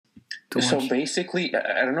to So watch. basically,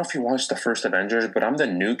 I don't know if you watched the first Avengers, but I'm the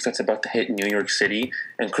nuke that's about to hit New York City,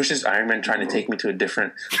 and Chris is Iron Man trying to take me to a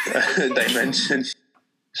different dimension.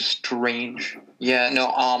 Strange. Yeah, no,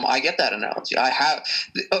 I get that analogy. I have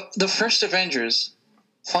the first Avengers,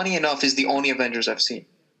 funny enough, is the only Avengers I've seen.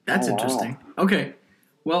 That's wow. interesting. Okay.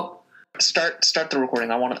 Well, Start the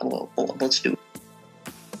recording. I want to let's do it.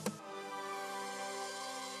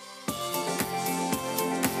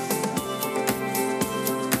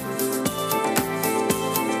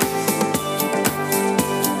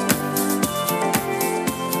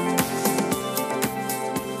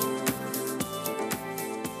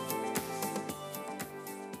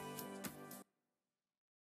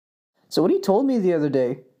 So what he told me the other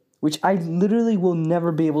day, which I literally will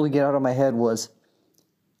never be able to get out of my head, was,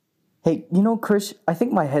 hey, you know, Chris, I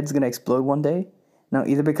think my head's going to explode one day. Now,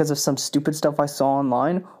 either because of some stupid stuff I saw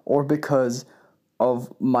online or because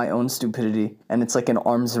of my own stupidity. And it's like an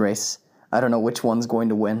arms race. I don't know which one's going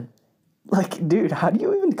to win. Like, dude, how do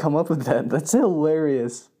you even come up with that? That's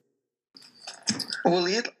hilarious. Well,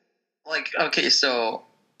 okay, so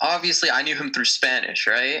obviously I knew him through Spanish,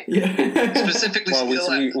 right? yeah. Specifically, Well,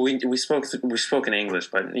 we spoke in English,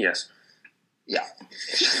 but yes. yeah.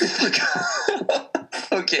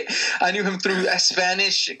 Okay, I knew him through a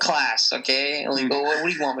Spanish class. Okay, like, what do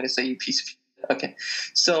you want me to say, you piece of? Okay,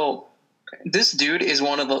 so this dude is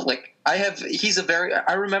one of the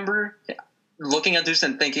I remember looking at this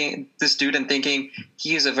dude and thinking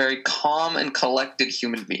he is a very calm and collected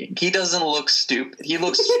human being. He doesn't look stupid. He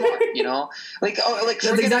looks smart, you know? That's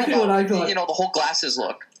exactly what I thought. You know, the whole glasses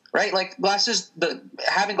look, right? Like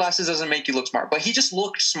having glasses doesn't make you look smart, but he just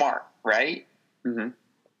looked smart, right? Mm-hmm.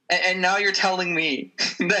 And now you're telling me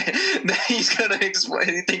that he's gonna explode.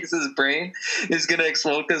 He thinks his brain is gonna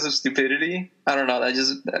explode because of stupidity. I don't know.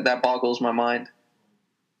 That boggles my mind.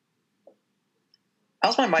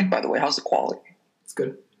 How's my mic, by the way? How's the quality? It's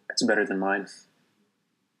good. It's better than mine.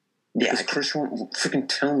 Yeah, Because Chris won't freaking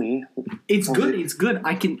tell me. It's good. It's good.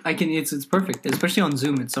 I can. It's perfect. Especially on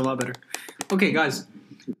Zoom, it's a lot better. Okay, guys.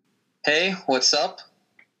 Hey, what's up?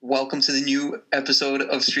 Welcome to the new episode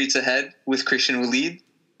of Streets Ahead with Christian Waleed.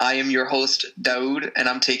 I am your host, Daood, and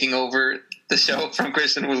I'm taking over the show from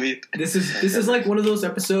Christian Waleed. This is like one of those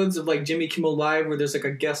episodes of like Jimmy Kimmel Live where there's like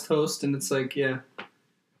a guest host and it's like, yeah.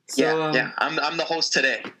 So, yeah. I'm the host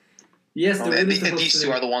today. Yes, the And host these today.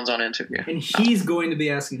 two are the ones on interview. And he's going to be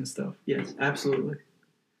asking us stuff. Yes, absolutely.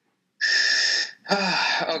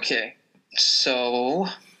 Okay, so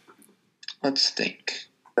let's think.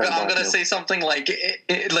 I'm gonna say something like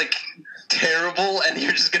terrible, and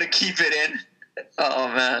you're just gonna keep it in. Oh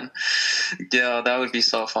man, yeah, that would be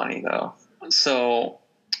so funny though. So,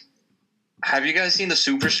 have you guys seen the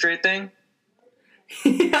Super Straight thing?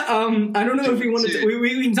 Yeah, I don't know if we wanted to.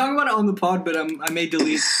 We can talk about it on the pod, but I may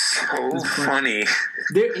delete. So funny.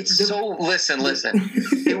 Listen.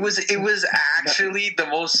 It was actually the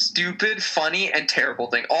most stupid, funny, and terrible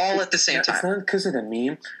thing all at the same time. It's not because of the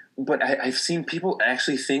meme, but I've seen people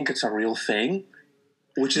actually think it's a real thing,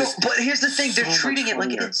 which is. But here's the thing: they're so treating it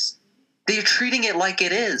like it is. They're treating it like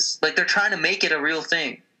it is. Like they're trying to make it a real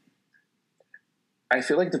thing. I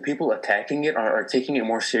feel like the people attacking it are taking it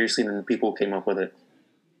more seriously than the people who came up with it.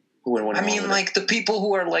 I mean, like the people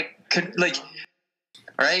who are like,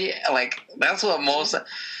 right? Like that's what most.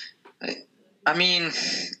 I mean,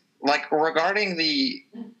 like regarding the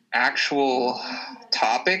actual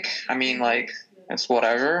topic, I mean, like it's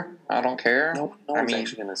whatever. I don't care. No one's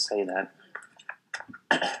actually gonna say that.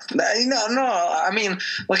 No. I mean,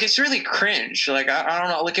 like it's really cringe. Like I don't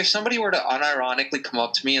know. Like if somebody were to unironically come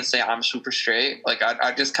up to me and say I'm super straight, like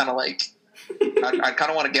I'd just kind of like, I'd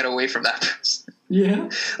kind of want to get away from that person. Yeah.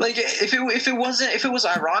 Like if it was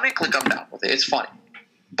ironic, like I'm down with it. It's funny.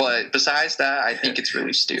 But besides that, I think it's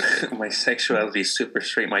really stupid. My sexuality is super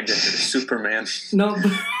straight. My gender is Superman. No.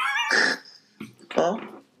 Huh?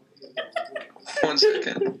 1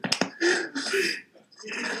 second.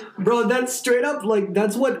 Bro, that's straight up like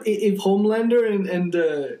that's what if Homelander and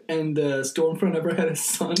Stormfront ever had a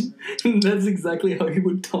son, that's exactly how he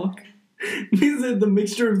would talk. He's the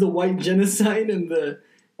mixture of the white genocide and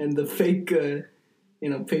the fake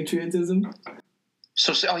patriotism.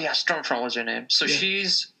 So Stormfront was her name. So yeah.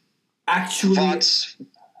 She's actually Vought's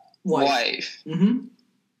wife. Mm-hmm.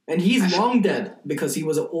 And he's long dead because he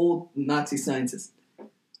was an old Nazi scientist.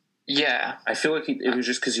 Yeah, I feel like it was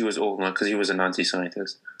just because he was old, not because he was a Nazi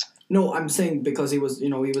scientist. No, I'm saying because he was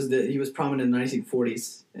prominent in the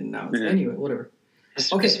 1940s, and now anyway, whatever.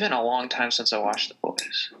 It's been a long time since I watched The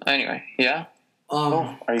Boys. Anyway, yeah.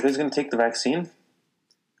 Are you guys gonna take the vaccine?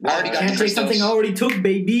 I already got the can't first take something dose. I already took,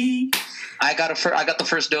 baby. I got the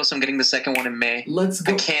first dose. I'm getting the second one in May. Let's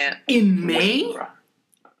go. I can't. In May? Wait, bro.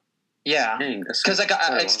 Yeah, because I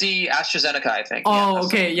got it's the AstraZeneca, I think. Oh,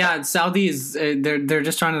 okay, yeah. Saudi is they're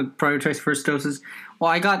just trying to prioritize first doses. Well,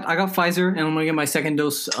 I got Pfizer, and I'm gonna get my second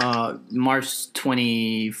dose March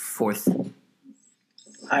 24th.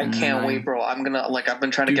 I can't wait, bro. I'm gonna I've been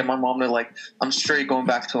trying to get my mom to I'm straight going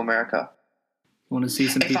back to America. Want to see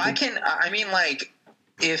some people? If I can, I mean,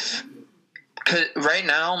 cause right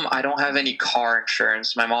now I don't have any car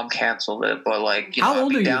insurance. My mom canceled it, but how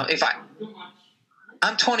old are you?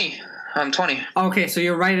 I'm 20. I'm 20. Okay, so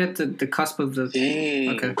you're right at the cusp of the. Dang,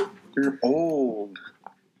 Okay. you're old.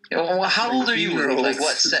 Well, how old are you?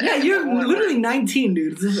 What? Yeah, you're literally 19,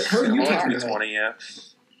 dude. How are you talking about? 20, yeah.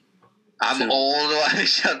 I'm old.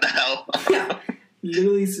 Shut the hell up. Yeah.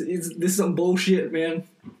 Literally, this is some bullshit, man.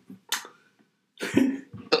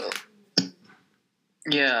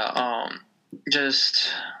 Yeah, just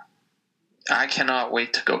I cannot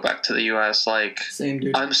wait to go back to the US. Same,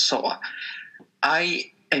 dude.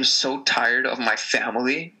 I am so tired of my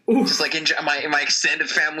family. Oof. Just in my extended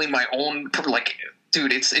family, my own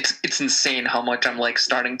dude, it's insane how much I'm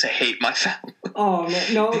starting to hate my family. Oh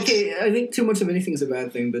man, no, okay. I think too much of anything is a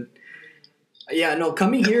bad thing, but yeah, no.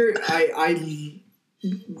 Coming here, I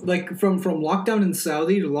from lockdown in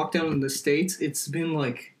Saudi to lockdown in the States. It's been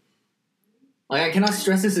I cannot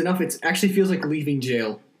stress this enough. It actually feels like leaving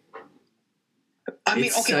jail. I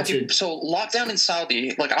mean, okay. So lockdown in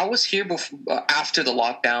Saudi, I was here before, after the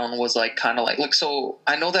lockdown was so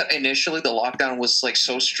I know that initially the lockdown was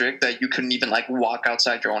so strict that you couldn't even walk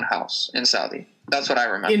outside your own house in Saudi. That's what I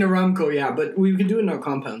remember. In Aramco, yeah, but we could do it in our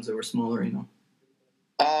compounds that were smaller, you know.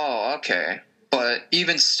 Oh, okay. But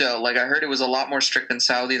even still, I heard it was a lot more strict in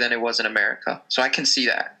Saudi than it was in America. So I can see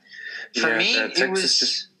that. For me, it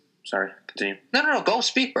was... Sorry, continue. No. Go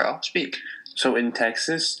speak, bro. Speak. So in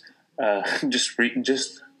Texas, just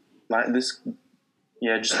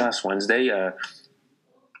last Wednesday,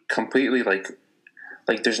 completely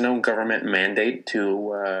there's no government mandate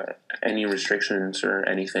to any restrictions or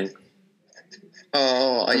anything.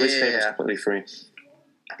 Oh, It's completely free.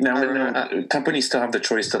 Now, companies still have the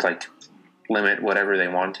choice to limit whatever they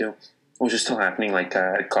want to, which is still happening.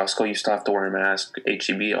 At Costco, you still have to wear a mask.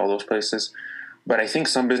 H-E-B, all those places. But I think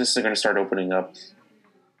some businesses are going to start opening up.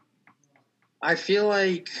 I feel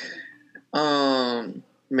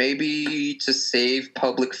maybe to save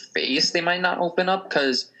public face, they might not open up,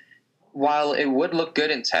 because while it would look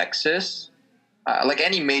good in Texas,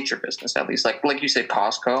 any major business at least, like you said,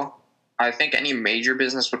 Costco, I think any major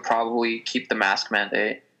business would probably keep the mask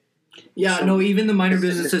mandate. Yeah, so, no, even the minor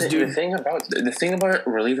businesses do. The thing about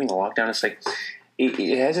relieving the lockdown is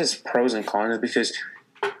it has its pros and cons, because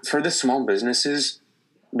for the small businesses,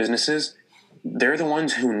 they're the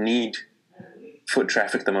ones who need foot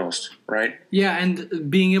traffic the most, right? Yeah, and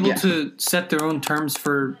being able to set their own terms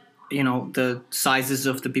for the sizes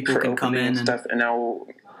of the people who can come in and stuff. And now,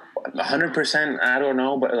 100%, I don't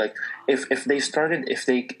know, but if they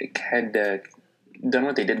had done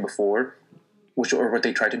what they did before, or what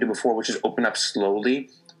they tried to do before, which is open up slowly.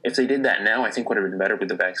 If they did that now, I think would have been better with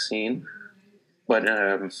the vaccine. But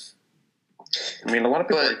a lot of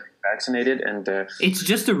people are vaccinated, and it's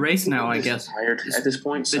just a race now, I guess. Tired at this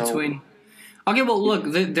point. Okay, well, look,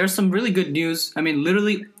 there's some really good news. I mean,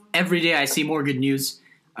 literally every day I see more good news.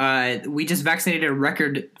 We just vaccinated a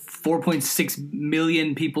record 4.6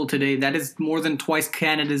 million people today. That is more than twice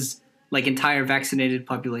Canada's entire vaccinated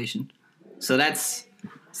population. So that's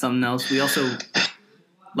something else. We also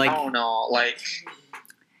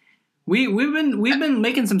we've been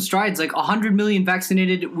making some strides. 100 million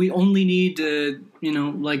vaccinated. We only need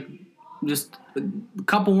just a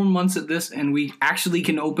couple more months at this, and we actually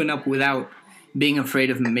can open up without being afraid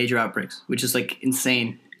of major outbreaks, which is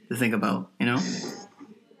insane to think about. I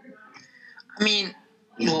mean,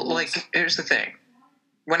 here's the thing.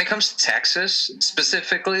 When it comes to Texas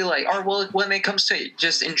specifically, when it comes to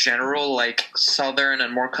just in general, southern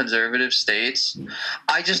and more conservative states,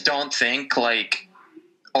 I just don't think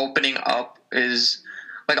opening up is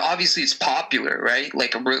obviously it's popular, right?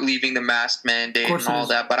 Leaving the mask mandate and all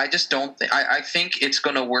that, but I just don't think I think it's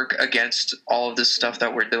gonna work against all of this stuff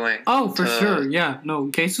that we're doing. Oh, for sure, yeah. No,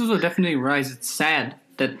 cases will definitely rise. It's sad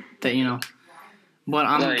that but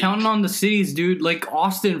I'm counting on the cities, dude.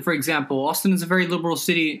 Austin, for example. Austin is a very liberal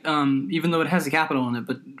city, even though it has a capital in it,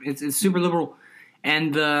 but it's super liberal.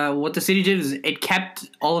 And what the city did is it kept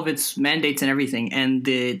all of its mandates and everything. And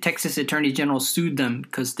the Texas Attorney General sued them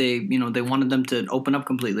because they wanted them to open up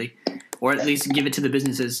completely, or at least give it to the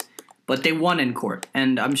businesses. But they won in court.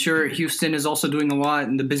 And I'm sure Houston is also doing a lot,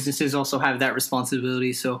 and the businesses also have that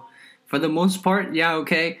responsibility. So for the most part, yeah,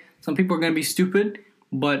 okay. Some people are going to be stupid,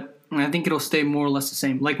 but I think it'll stay more or less the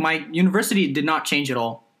same. Like my university did not change at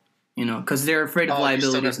all, because they're afraid of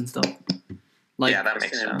liabilities and stuff. Like, yeah, that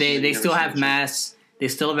makes sense. They still have masks. They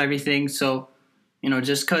still have everything. So,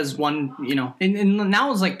 just because one, and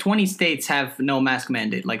now it's like 20 states have no mask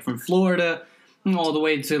mandate. Like from Florida all the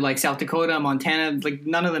way to like South Dakota, Montana, like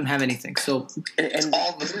none of them have anything. So and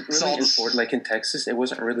all enforced. Like in Texas, it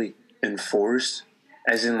wasn't really enforced,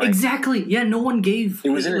 as in like exactly. Yeah, no one gave. It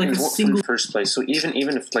was in like a single in the first place. So even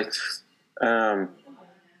if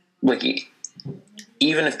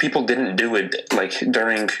even if people didn't do it like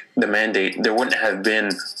during the mandate, there wouldn't have been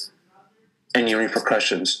any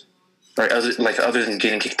repercussions, right? Other than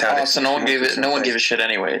getting kicked out. Oh, so no one gave a shit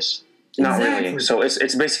anyways. Not really. So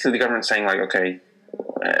it's basically the government saying like, okay,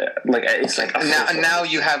 it's like now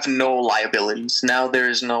you have no liabilities. Now there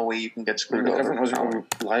is no way you can get screwed over. The government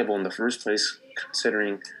wasn't liable in the first place,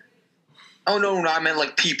 considering. Oh no! I meant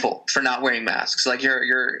like people for not wearing masks. Like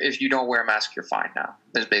you're if you don't wear a mask, you're fine now.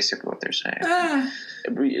 That's basically what they're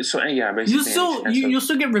saying. So yeah, basically you'll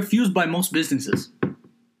still get refused by most businesses.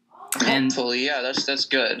 And hopefully, yeah, that's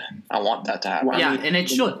good. I want that to happen. Well, and it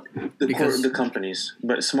should. Because the companies,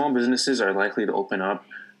 but small businesses are likely to open up,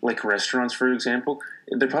 like restaurants, for example.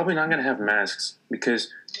 They're probably not going to have masks because,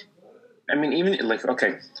 even like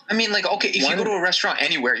okay. If you go to a restaurant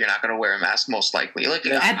anywhere, you're not going to wear a mask, most likely. Like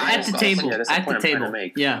at the table, at the table.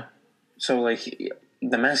 Yeah. So like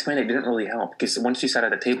the mask mandate didn't really help because once you sat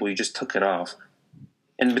at the table, you just took it off,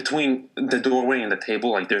 and between the doorway and the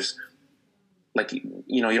table, like there's. Like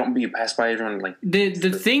you pass by everyone like the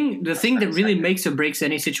thing that really makes or breaks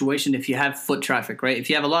any situation if you have foot traffic, right? If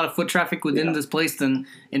you have a lot of foot traffic within this place, then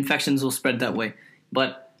infections will spread that way.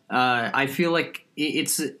 But I feel like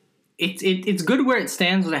it's good where it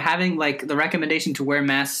stands with having like the recommendation to wear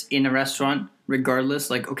masks in a restaurant, regardless.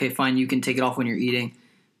 Like okay, fine, you can take it off when you're eating,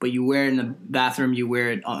 but you wear it in the bathroom, you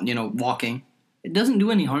wear it on walking. It doesn't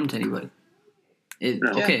do any harm to anybody.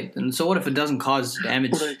 Okay, and so what if it doesn't cause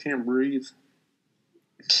damage? But I can't breathe.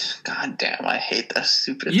 God damn, I hate that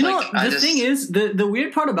stupid. Thing is, the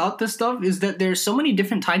weird part about this stuff is that there's so many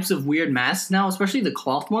different types of weird masks now, especially the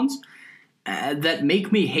cloth ones, that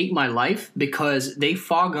make me hate my life because they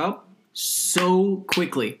fog up so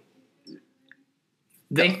quickly.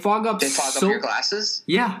 They fog up your glasses?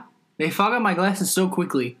 Yeah. They fog up my glasses so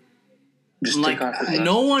quickly. Just like take off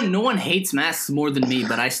no one hates masks more than me,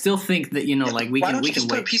 but I still think that we can just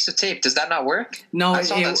put a piece of tape? Does that not work? No, I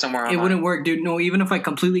saw that somewhere online. It wouldn't work, dude. No, even if I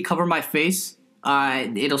completely cover my face,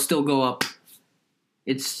 it'll still go up.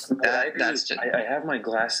 It's I have my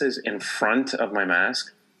glasses in front of my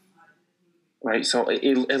mask, right? So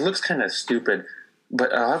it looks kind of stupid,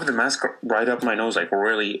 but I'll have the mask right up my nose, like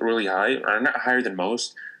really really high, or not higher than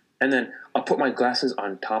most, and then I'll put my glasses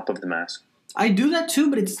on top of the mask. I do that too,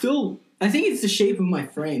 but it's still. I think it's the shape of my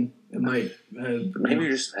frame. It might. Maybe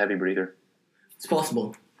you're just a heavy breather. It's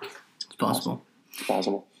possible. It's possible.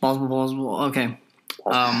 Possible. Okay.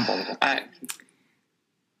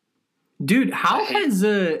 Dude, how has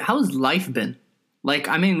life been? Like,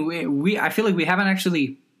 we I feel like we haven't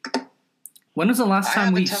actually. When was the last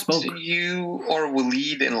time we spoke? To you or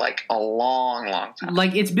Waleed in like a long, long time.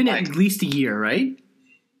 Like it's been at least a year, right?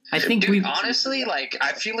 I think honestly, like,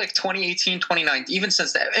 I feel like 2018, 2019, even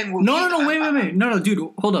since that. And No, wait. No,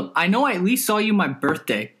 dude, hold up. I know I at least saw you my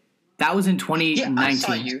birthday. That was in 2019. Yeah, I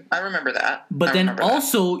saw you. I remember that. But then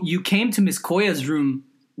also, you came to Miss Koya's room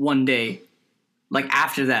one day, like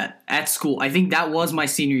after that, at school. I think that was my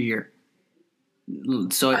senior year.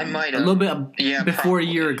 So I might have. A little bit before probably.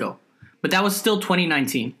 A year ago. But that was still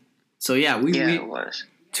 2019. So yeah, it was.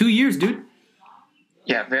 2 years, dude.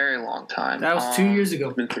 Yeah, very long time. That was 2 years ago.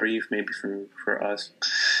 It's been 3, maybe for us.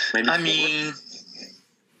 Maybe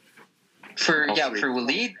for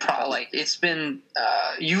Waleed, probably it's been.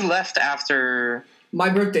 You left after my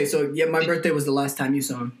birthday, so yeah, my birthday was the last time you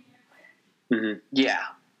saw him. Mm-hmm. Yeah,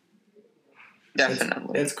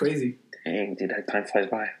 definitely. That's crazy. Dang, dude, that time flies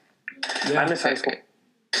by. Yeah. I miss high school.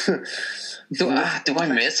 Do I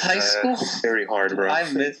miss high school? Very hard, bro.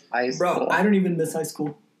 I miss high school. Bro, I don't even miss high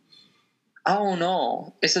school. Oh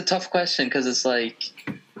no, it's a tough question because it's like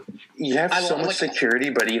you have so much security,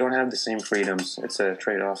 but you don't have the same freedoms. It's a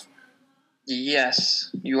trade-off. Yes,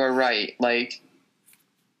 you are right. Like,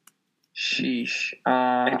 sheesh.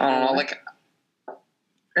 I don't know. Like,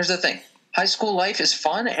 here's the thing: high school life is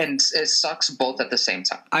fun and it sucks both at the same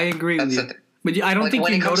time. I agree with you. But I don't think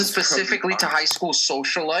when you it comes notice specifically to high school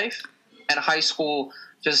social life and high school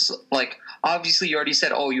just like obviously you already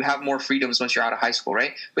said, oh, you have more freedoms once you're out of high school,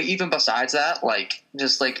 right? But even besides that, like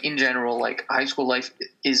just like in general, like high school life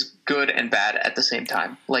is good and bad at the same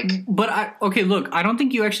time. Like, But look, I don't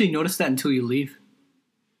think you actually notice that until you leave.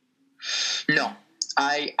 no,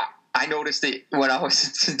 I noticed it when I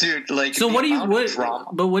was dude. Like, So what drama.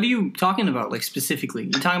 But what are you talking about, like specifically?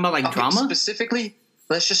 You talking about like drama? Specifically,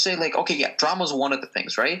 let's just say like, okay, yeah, drama's one of the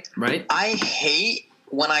things, right? Right. I hate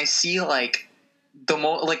when I see like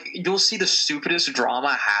you'll see the stupidest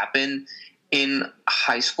drama happen in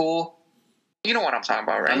high school. You know what I'm talking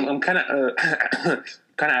about, right? I'm kind of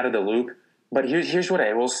out of the loop, but here's what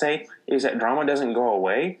I will say is that drama doesn't go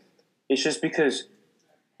away. It's just because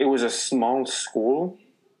it was a small school.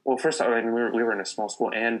 Well, first, I mean, we were in a small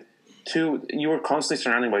school, and two, you were constantly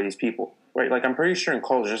surrounded by these people, right? Like, I'm pretty sure in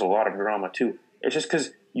college there's a lot of drama too. It's just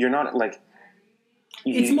because you're not like.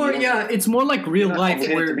 It's more like real life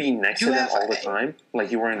where to be next to them all the time,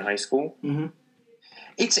 like you were in high school. Mm-hmm.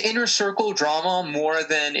 It's inner circle drama more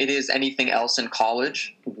than it is anything else in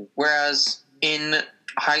college. Mm-hmm. Whereas in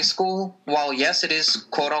high school, while yes, it is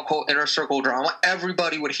quote unquote inner circle drama,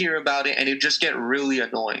 everybody would hear about it and it'd just get really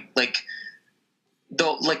annoying. Like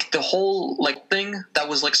the whole like thing that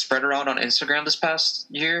was like spread around on Instagram this past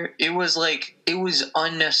year, it was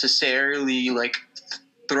unnecessarily like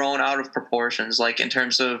thrown out of proportions, like in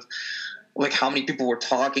terms of like how many people were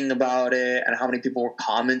talking about it and how many people were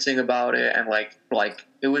commenting about it, and like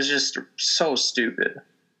it was just so stupid.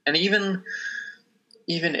 And even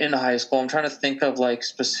in high school, I'm trying to think of like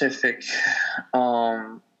specific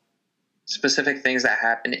things that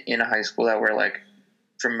happened in high school that were like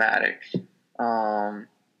dramatic.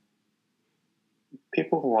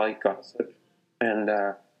 People who like gossip, and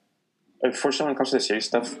unfortunately, when it comes to the serious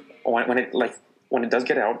stuff, when it does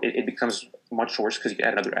get out, it becomes much worse because you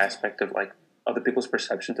add another aspect of like other people's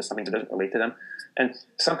perception to something that doesn't relate to them, and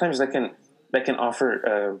sometimes that can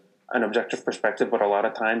offer an objective perspective, but a lot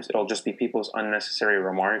of times it'll just be people's unnecessary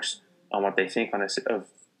remarks on what they think of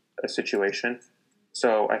a situation.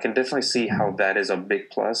 So I can definitely see how that is a big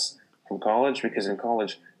plus from college, because in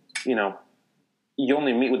college, you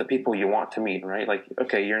only meet with the people you want to meet, right? Like,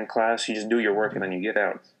 okay, you're in class, you just do your work, and then you get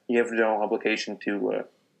out. You have no obligation to,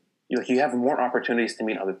 you have more opportunities to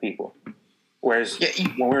meet other people. Whereas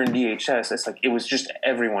when we're in DHS, it's like it was just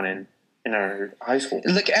everyone in our high school.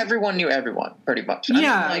 Like everyone knew everyone, pretty much.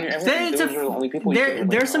 Yeah,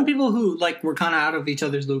 there's some people who like were kind of out of each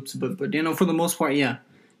other's loops, but for the most part, yeah,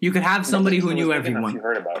 you could have somebody who knew everyone. You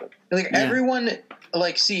heard about it. Like everyone,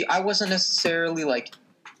 like, see, I wasn't necessarily like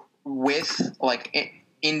with like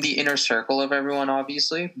in the inner circle of everyone,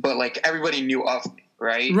 obviously, but like everybody knew of me,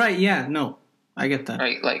 right? Right. Yeah. No, I get that.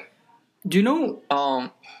 Right. Like, do you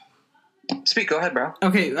know? Speak. Go ahead, bro.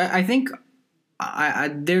 Okay, I think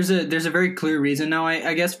there's a very clear reason now.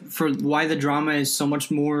 I guess for why the drama is so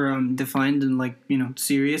much more defined and like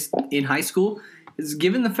serious in high school is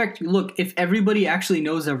given the fact. Look, if everybody actually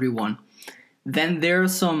knows everyone, then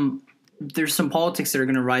there's some politics that are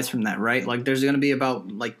going to rise from that, right? Like there's going to be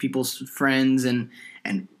about like people's friends and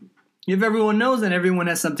if everyone knows, then everyone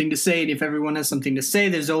has something to say, and if everyone has something to say,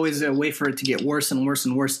 there's always a way for it to get worse and worse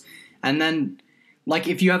and worse, and then. Like,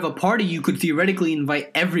 if you have a party, you could theoretically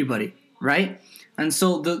invite everybody, right? And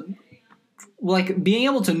so, being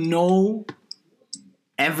able to know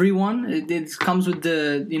everyone, it comes with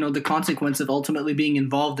the consequence of ultimately being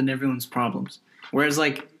involved in everyone's problems. Whereas,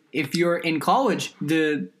 like, if you're in college,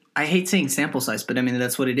 I hate saying sample size, but I mean,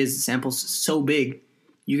 that's what it is. The sample's so big,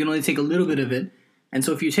 you can only take a little bit of it. And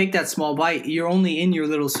so if you take that small bite, you're only in your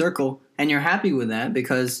little circle, and you're happy with that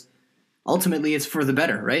because... ultimately, it's for the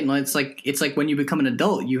better, right? And it's like when you become an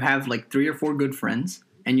adult, you have like 3 or 4 good friends,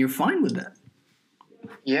 and you're fine with that.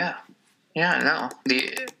 Yeah, no,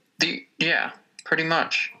 yeah, pretty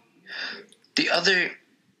much. The other,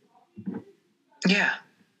 yeah,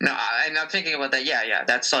 no, and I'm thinking about that. Yeah,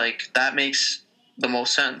 that's like that makes the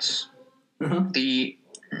most sense. Uh-huh.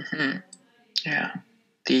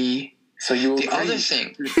 So you agree. The other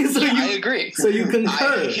thing, I agree. So you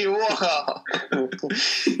concur.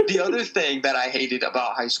 The other thing that I hated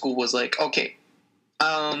about high school was like, okay,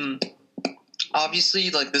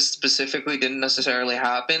 obviously, like this specifically didn't necessarily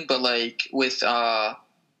happen, but like with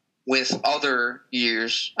other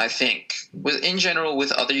years, I think in general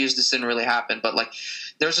with other years this didn't really happen. But like,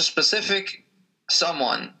 there's a specific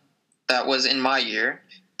someone that was in my year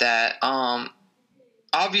that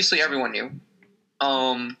obviously everyone knew.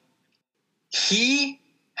 He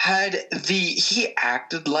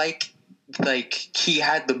acted like he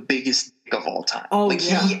had the biggest dick of all time. Oh, like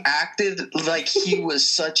yeah. he acted like he was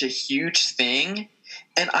such a huge thing,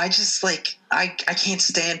 and I just like I can't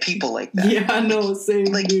stand people like that. Yeah, no, same,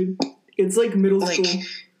 Like- dude. It's like middle Like, school.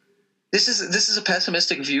 this is a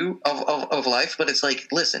pessimistic view of life, but it's like,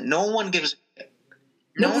 listen, no one gives a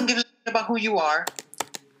shit about who you are.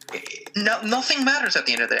 No, nothing matters at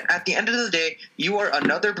the end of the day. At the end of the day, you are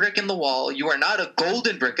another brick in the wall. You are not a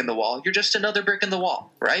golden brick in the wall. You're just another brick in the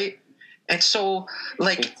wall, right? And so,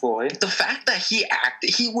 like, Pink Floyd. the fact that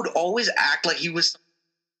he would always act like he was,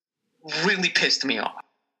 really pissed me off.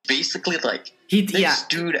 Basically, like, this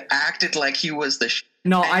dude acted like he was the shit.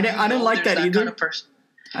 No, And I you didn't know like there's that either. kind of person.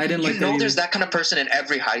 I didn't like You that know, either. there's that kind of person in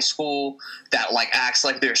every high school that like acts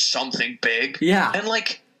like there's something big. Yeah.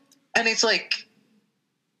 And it's like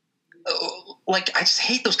I just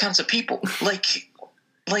hate those kinds of people.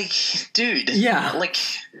 Like, dude. Yeah. Like,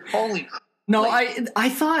 holy. No, like- I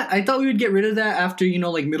thought we would get rid of that after, you know,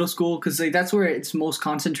 like middle school, because like that's where it's most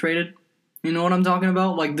concentrated. You know what I'm talking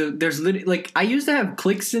about? Like there's literally, like, I used to have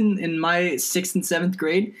cliques in my 6th and 7th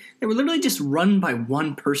grade. They were literally just run by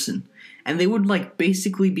one person, and they would like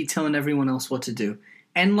basically be telling everyone else what to do.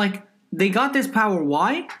 And like they got this power.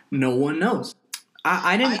 Why? No one knows.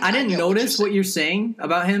 I didn't get notice what what you're saying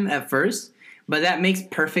about him at first, but that makes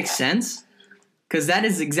perfect sense. Because that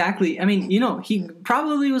is exactly, I mean, you know, he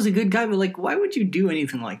probably was a good guy, but like, why would you do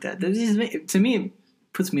anything like that? That just, to me, it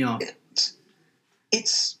puts me off.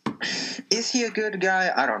 Is he a good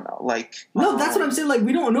guy? I don't know. Like, No, that's what I'm saying. Like,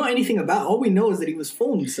 we don't know anything about. All we know is that he was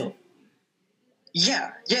full of himself.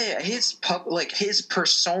 Yeah. His his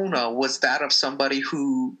persona was that of somebody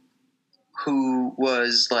who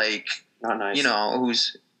was like, Not nice. you know,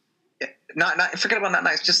 who's not forget about not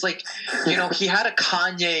nice. Just like, you know, he had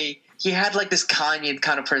like this Kanye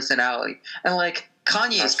kind of personality, and like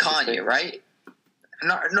Kanye is Kanye, right?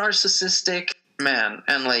 Narcissistic man,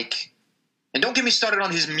 and like, and don't get me started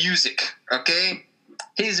on his music, okay?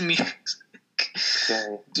 His music,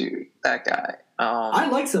 Okay. dude, that guy. I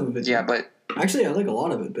like some of it. Yeah, but Actually, I like a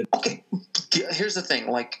lot of it, but okay, here's the thing.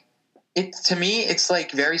 Like, to me, it's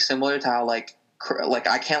like very similar to how like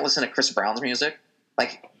I can't listen to Chris Brown's music.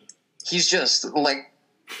 Like, he's just like,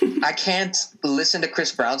 I can't listen to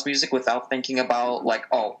Chris Brown's music without thinking about like,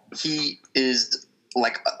 oh, he is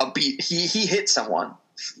like he hit someone,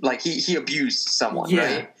 like he abused someone, Yeah.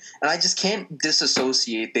 right? And I just can't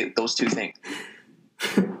disassociate those two things.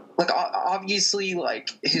 Like, obviously,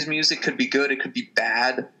 like, his music could be good, it could be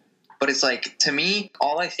bad, but it's like, to me,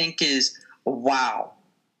 all I think is, wow,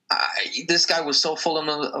 this guy was so full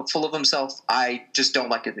of himself. I just don't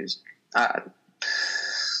like his music.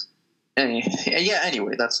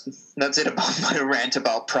 Anyway, that's it about my rant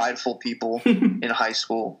about prideful people in high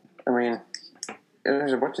school. I mean,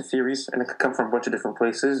 there's a bunch of theories, and it could come from a bunch of different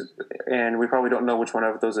places, and we probably don't know which one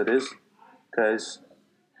of those it is, because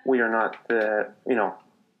we are not, you know.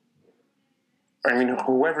 I mean,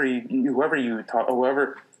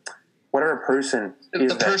 whatever person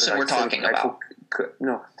is The person we're talking about.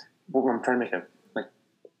 No, what I'm trying to make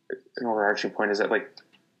an overarching point is that, like,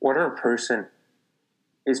 whatever person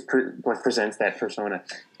presents that persona.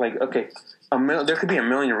 Like, okay, there could be a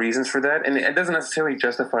million reasons for that, and it doesn't necessarily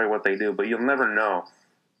justify what they do, but you'll never know,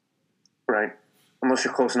 right? Unless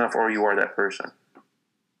you're close enough or you are that person.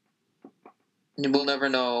 We'll never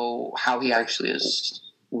know how he actually is.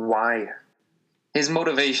 Why? His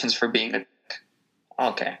motivations for being a...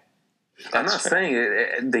 Okay. I'm not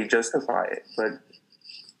saying they justify it,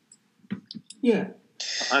 but yeah.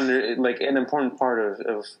 like, an important part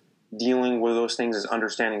of dealing with those things is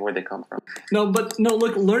understanding where they come from. No,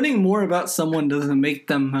 look, learning more about someone doesn't make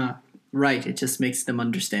them right. It just makes them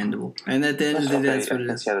understandable. And at the end of the day, that's what it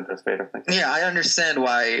is. Yeah, the best way to think. Yeah, I understand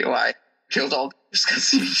why I killed all because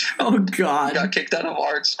he Oh, God. got kicked out of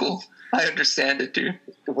art school. I understand it, dude.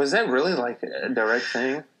 Was that really, like, a direct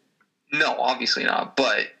thing? No, obviously not.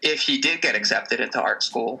 But if he did get accepted into art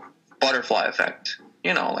school, butterfly effect,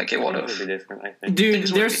 you know, like, it would It would have. be different, I think. Dude,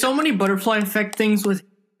 Things would there's be so many butterfly effect things with...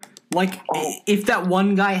 Like, if that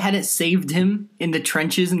one guy hadn't saved him in the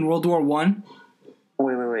trenches in World War One.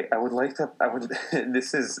 Wait.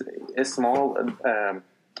 This is a small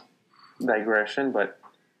digression, but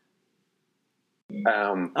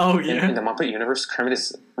Oh, yeah. in the Muppet universe, Kermit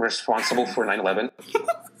is responsible for 9/11.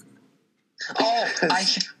 Oh,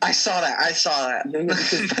 I saw that.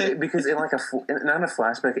 Yeah, because in like not in a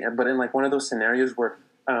flashback, but in like one of those scenarios where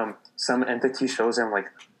some entity shows him like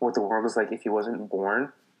what the world was like if he wasn't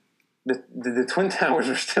born. The Twin Towers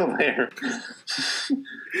are still there.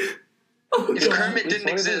 If Kermit didn't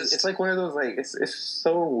exist, it's like one of those, like, it's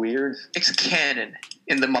so weird. it's canon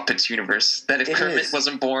in the Muppets universe that if It Kermit is.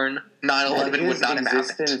 wasn't born, 9/11 would not have happened.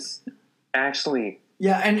 Existence actually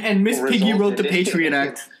Yeah, and Miss Piggy wrote the resulted Patriot in-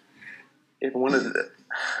 Act. in one of the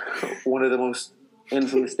One of the most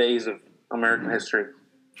infamous days of American history.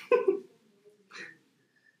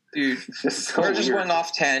 Dude, So we're just weird. going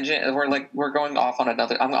off tangent. We're going off on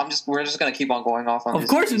another. We're just gonna keep on going off on. Of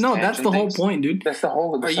course, these no. That's tangent the whole things. point, dude. That's the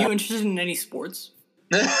whole. Are you interested in any sports?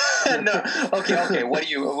 No. Okay. What do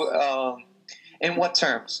you? In what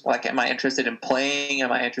terms? Like, am I interested in playing?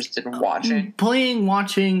 Am I interested in watching? Playing,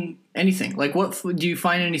 watching, anything. Like, what do you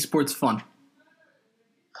find any sports fun?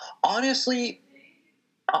 Honestly,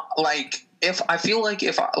 like if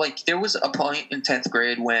there was a point in 10th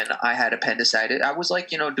grade when I had appendicitis, I was like,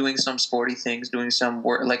 doing some sporty things, doing some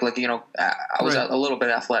work, like I was Right. a little bit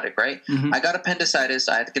athletic, right? Mhm. I got appendicitis,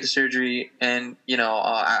 I had to get a surgery, and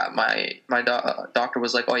my doctor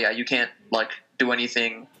was like, oh yeah, you can't like do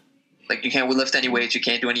anything, like you can't lift any weights, you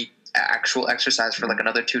can't do any actual exercise for like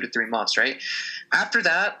another 2 to 3 months, right? After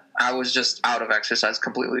that, I was just out of exercise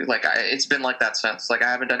completely. Like it's been like that since. Like I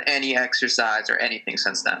haven't done any exercise or anything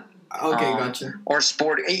since then. Okay, gotcha. Or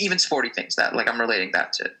even sporty things that like I'm relating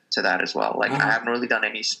that to that as well. Like I haven't really done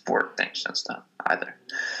any sport things since then either.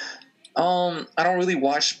 I don't really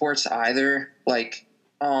watch sports either. Like,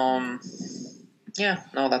 yeah,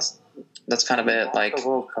 no, that's kind of it. Like the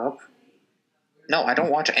World Cup. No, I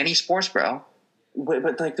don't watch any sports, bro.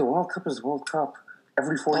 But like the World Cup is World Cup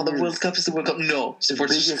every 4 years. Oh, the World Cup is the World Cup. No,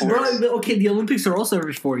 sports is biggest- sports. Bro, okay, the Olympics are also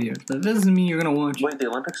every 4 years. That doesn't mean you're gonna watch. Wait, the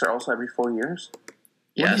Olympics are also every 4 years?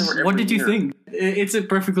 Yes. What did you year. think? It's a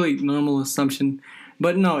perfectly normal assumption,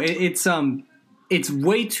 but no, it's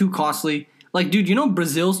way too costly. Like, dude,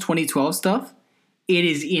 Brazil's 2012 stuff? It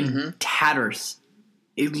is in tatters.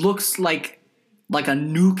 It looks like a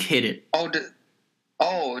nuke hit it.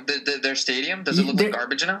 Their stadium, does it look like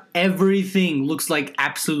garbage now? Everything looks like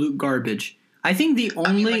absolute garbage. I think the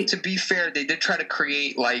only to be fair, they did try to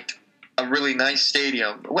create like a really nice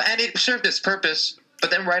stadium, and it served its purpose. But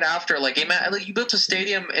then right after, like you built a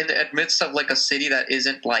stadium in the midst of like a city that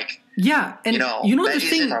isn't like and the that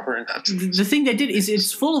thing. isn't- The thing they did is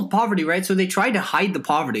it's full of poverty, right? So they tried to hide the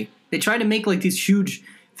poverty. They tried to make like these huge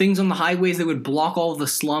things on the highways that would block all of the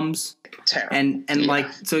slums, terrible. and then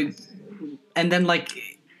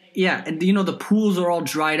the pools are all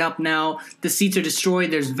dried up now. The seats are destroyed.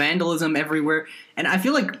 There's vandalism everywhere, and I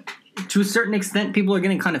feel like to a certain extent people are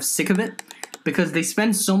getting kind of sick of it because they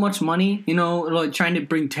spend so much money, like trying to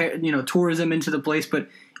bring tourism into the place. But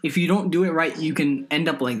if you don't do it right, you can end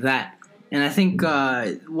up like that. And I think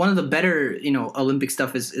one of the better, Olympic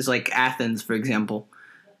stuff is like Athens, for example.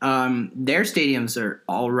 Their stadiums are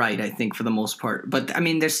all right, I think, for the most part. But, I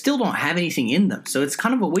mean, they still don't have anything in them. So it's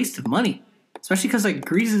kind of a waste of money. Especially because, like,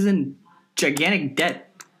 Greece is in gigantic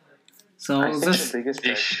debt. So I think the biggest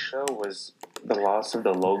tragedy, though, was the loss of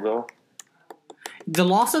the logo. the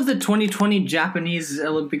loss of the 2020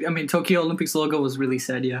 Tokyo Olympics logo was really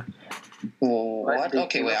sad, yeah. What?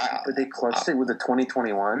 Okay, wait. But they clutched it with the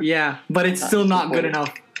 2021. Yeah, but it's still not good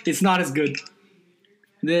enough. It's not as good.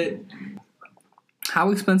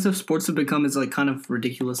 How expensive sports have become is like kind of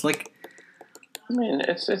ridiculous. Like, I mean,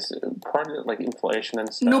 it's part of like inflation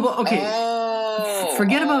and stuff. no, but okay,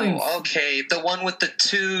 forget about it. Okay, the one with the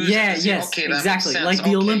twos. Yeah, yes, okay, that exactly. makes sense. Like the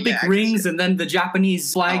Okay, Olympic yeah, I can rings see- and then the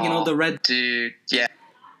Japanese flag, the red. Dude, yeah.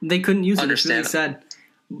 They couldn't use it. It's really Understand.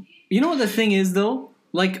 sad. You know what the thing is, though?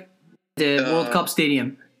 Like, the World Cup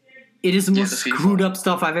Stadium. It is the most the FIFA. screwed up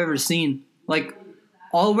stuff I've ever seen. Like,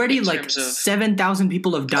 already, In like, terms of- 7,000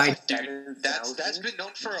 people have died. Dude, that's been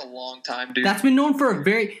known for a long time, dude. That's been known for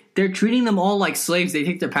they're treating them all like slaves. They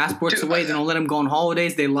take their passports Dude, away. They don't let them go on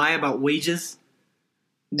holidays. They lie about wages.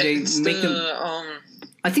 They It's make them...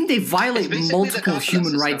 I think they violate basically multiple the kafala human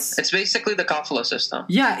system. rights. It's basically the kafala system.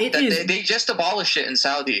 Yeah, it is. They just abolished it in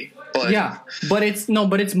Saudi. But Yeah, but it's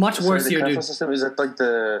much worse the here, kafala dude. system, is that like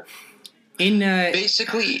the... In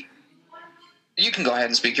basically, you can go ahead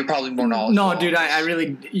and speak. You're probably more knowledgeable. no, dude, I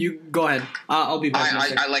really you go ahead. I'll be back. in a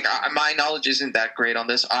second. My knowledge isn't that great on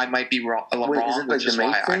this. I might be wrong. Wait, is it like which the is maid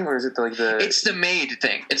why thing, or is it like the... It's the maid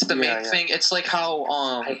thing. It's the maid thing. It's like how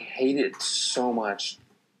I hate it so much.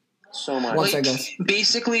 So much. One second.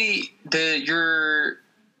 basically your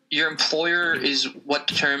employer is what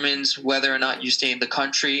determines whether or not you stay in the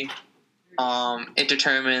country. It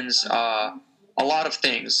determines a lot of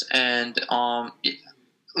things, and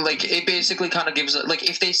it basically kind of gives like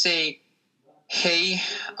if they say, hey,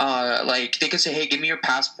 like they could say, hey, give me your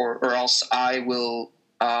passport, or else I will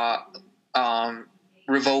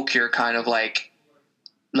revoke your kind of like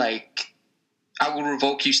I will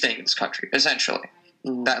revoke you staying in this country, essentially.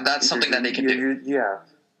 That's something that they can do. Yeah.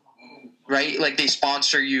 Right? Like they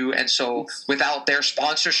sponsor you, and so without their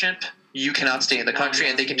sponsorship, you cannot stay in the country,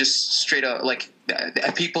 and they can just straight up, like,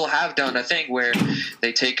 people have done a thing where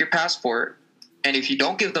they take your passport, And if you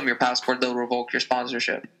don't give them your passport, they'll revoke your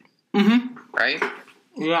sponsorship. Mm-hmm. Right?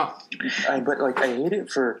 Yeah. But like I hate it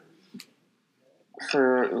for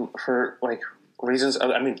like reasons.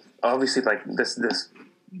 I mean, obviously, like this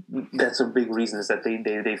that's a big reason is that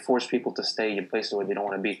they force people to stay in places where they don't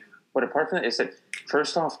want to be. But apart from that, is that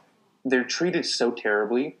first off, they're treated so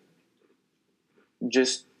terribly.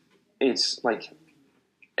 Just it's like,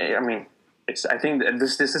 I mean, it's I think that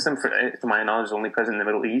this system, to my knowledge, is only present in the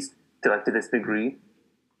Middle East to this degree.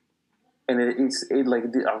 And it's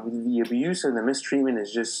like the abuse and the mistreatment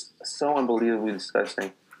is just so unbelievably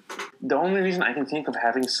disgusting. The only reason I can think of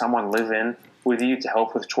having someone live in with you to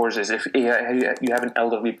help with chores is if you have an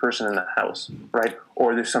elderly person in the house, right?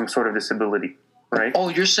 Or there's some sort of disability, right? Oh,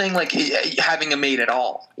 you're saying like having a maid at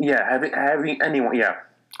all? Yeah, having anyone, yeah.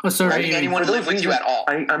 Oh, sorry. Having anyone live with you at all?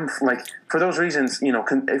 I'm like, for those reasons,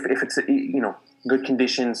 if it's good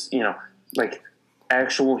conditions, like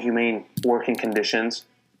actual humane working conditions,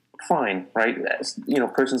 fine, right?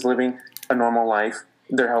 Person's living a normal life.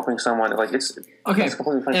 They're helping someone. Like it's a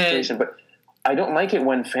completely fine situation. But I don't like it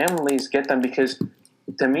when families get them because,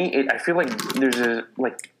 to me, I feel like there's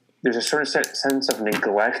a certain sense of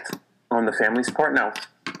neglect on the family's part. Now,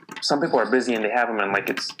 some people are busy and they have them, and like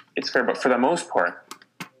it's fair. But for the most part,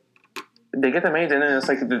 they get the maids, and then it's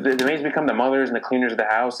like the maids become the mothers and the cleaners of the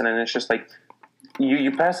house, and then it's just like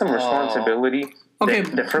you pass them responsibility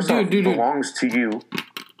that first off belongs to you.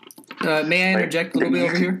 May I interject a little bit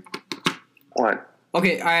over here? What?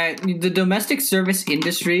 Okay, the domestic service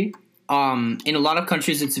industry, in a lot of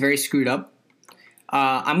countries, it's very screwed up.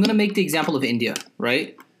 I'm going to make the example of India,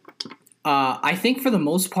 right? I think for the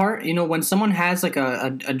most part, when someone has like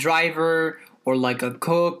a driver or like a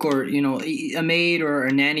cook or, a maid or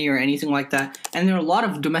a nanny or anything like that, and there are a lot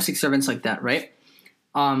of domestic servants like that, right?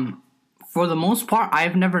 For the most part,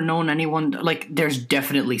 I've never known anyone, like, there's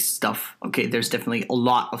definitely stuff, okay? There's definitely a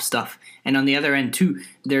lot of stuff. And on the other end, too,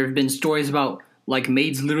 there have been stories about, like,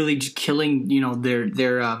 maids literally just killing,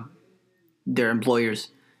 their employers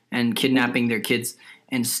and kidnapping their kids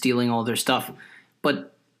and stealing all their stuff.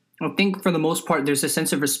 But I think for the most part, there's a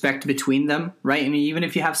sense of respect between them, right? I mean, even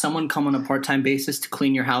if you have someone come on a part-time basis to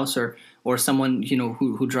clean your house or someone,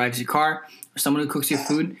 who drives your car or someone who cooks your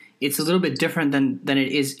food, it's a little bit different than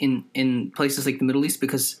it is in places like the Middle East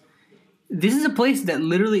because this is a place that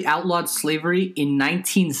literally outlawed slavery in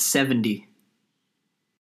 1970.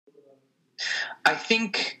 I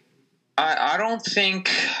think I don't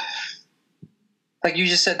think, like you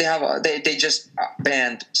just said, they just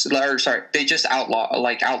banned, they just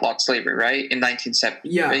outlawed slavery, right, in 1970.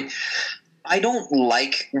 Yeah. Right? I don't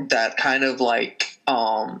like that kind of like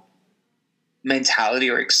mentality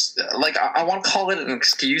or I want to call it an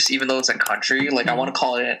excuse, even though it's a country. Like I want to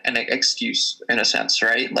call it an excuse in a sense,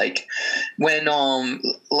 right? Like when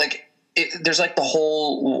there's like the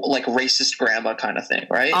whole like racist grandma kind of thing,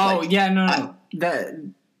 right? Oh like, yeah, no.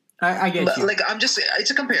 I get you. Like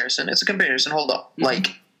it's a comparison. Hold up,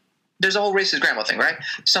 like. There's a whole racist grandma thing, right?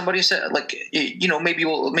 Somebody said, like,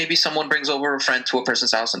 maybe someone brings over a friend to a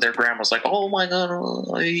person's house and their grandma's like, oh my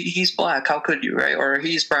God, he's black, how could you, right? Or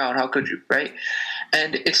he's brown, how could you, right?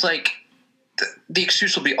 And it's like, the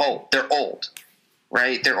excuse will be, oh, they're old,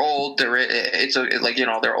 right? They're old,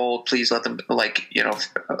 they're old, please let them,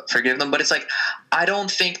 forgive them. But it's like, I don't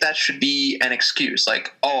think that should be an excuse.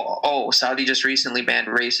 Like, oh, Saudi just recently banned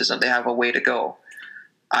racism, they have a way to go.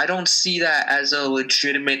 I don't see that as a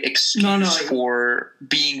legitimate excuse for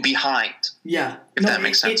being behind. Yeah, if that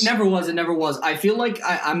makes sense. It never was. I feel like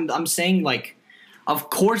I'm saying, like, of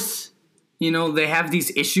course, they have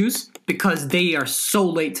these issues because they are so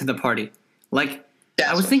late to the party. Like,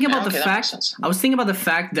 I was thinking about the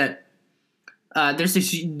fact that there's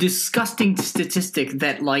this disgusting statistic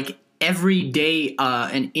that like every day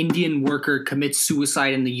an Indian worker commits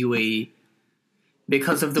suicide in the UAE.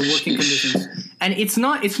 Because of the working conditions, and it's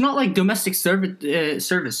not like domestic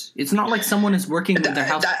service. It's not like someone is working with their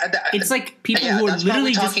house. It's like people who are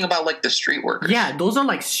literally talking about like the street workers. Yeah, those are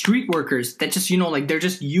like street workers that just like they're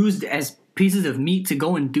just used as pieces of meat to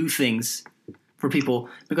go and do things for people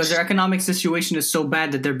because their economic situation is so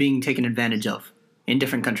bad that they're being taken advantage of in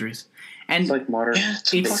different countries. And it's like modern.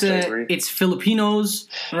 It's Filipinos,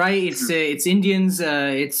 right? It's Indians,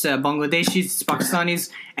 it's Bangladeshis, it's Pakistanis,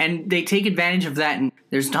 and they take advantage of that. And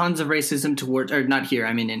there's tons of racism towards, or not here.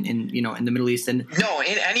 I mean, in the Middle East and no,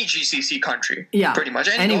 in any GCC country, yeah, pretty much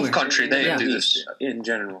any Gulf country they do this in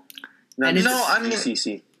general. I mean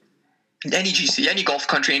GCC. Any Gulf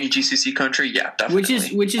country, any GCC country, yeah,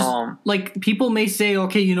 definitely. Which is like people may say,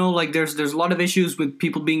 okay, like there's a lot of issues with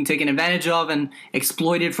people being taken advantage of and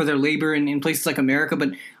exploited for their labor in places like America, but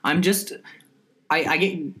I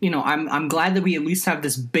get, I'm glad that we at least have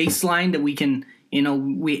this baseline that we can,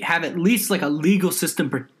 we have at least like a legal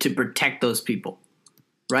system to protect those people,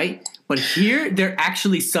 right? But here they're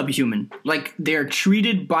actually subhuman. Like they're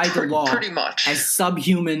treated by the law pretty much as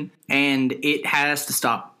subhuman, and it has to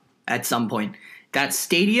stop at some point. That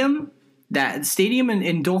stadium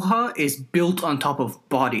in Doha is built on top of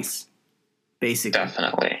bodies, basically.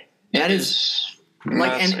 Definitely. That is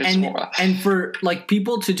like, and for like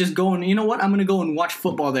people to just go and, you know what, I'm gonna go and watch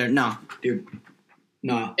football there. No, dude.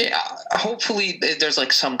 No. Yeah, hopefully there's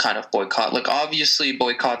like some kind of boycott. Like obviously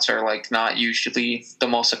boycotts are like not usually the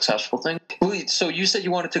most successful thing. Wait, so you said you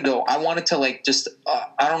wanted to go. I wanted to like just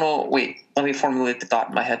I don't know. Wait, let me formulate the thought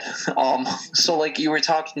in my head. So like you were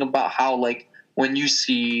talking about how like when you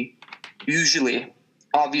see, usually,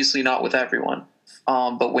 obviously not with everyone,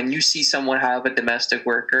 but when you see someone have a domestic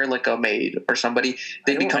worker like a maid or somebody,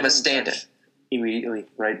 they become a stand-in immediately,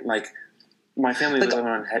 right? Like my family was living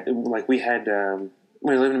on like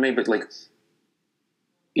we live in Maine, but like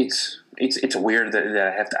it's weird that I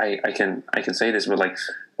have to I can say this, but like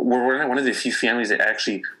we're not one of the few families that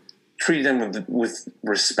actually treat them with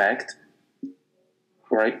respect,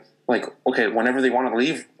 right? Like okay, whenever they want to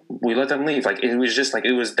leave, we let them leave. Like it was just like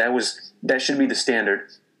that should be the standard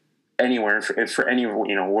anywhere for any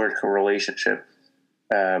work or relationship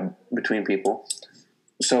between people.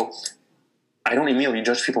 So I don't immediately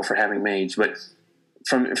judge people for having maids, but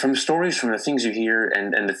from stories, from the things you hear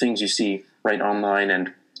and the things you see right online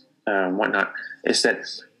and whatnot, is that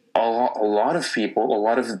a lot of people, a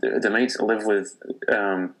lot of the maids that live with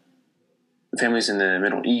families in the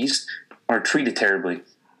Middle East are treated terribly,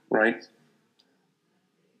 right?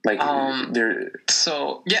 Like they're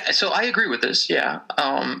so I agree with this. Yeah.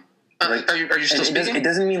 Like, are you still speaking? It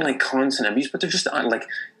doesn't mean like constant abuse, but they're just like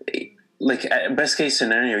best case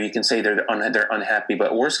scenario, you can say they're unhappy,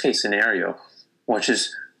 but worst case scenario, which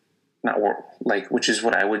is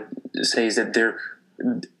what I would say is that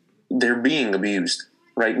they're being abused,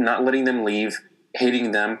 right? Not letting them leave,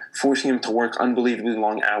 hating them, forcing them to work unbelievably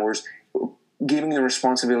long hours, giving the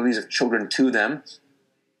responsibilities of children to them,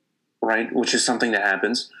 right? Which is something that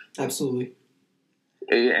happens. Absolutely.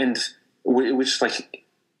 And which like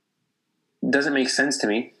doesn't make sense to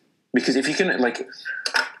me, because if you can like,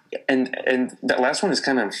 and that last one is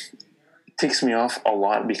kind of ticks me off a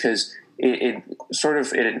lot, because it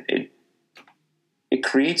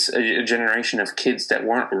creates a generation of kids that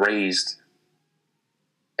weren't raised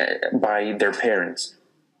by their parents,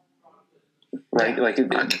 right? Like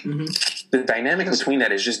the dynamic between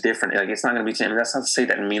that is just different. Like it's not going to be. I mean, that's not to say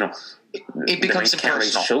that it becomes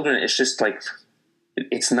impersonal. Children, it's just like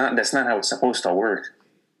it's not. That's not how it's supposed to work,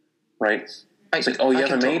 right? It's like, oh, you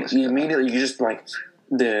have a maid. Totally immediately, you just like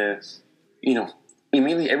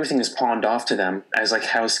immediately everything is pawned off to them as like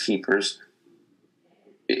housekeepers,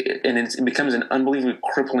 and it becomes an unbelievably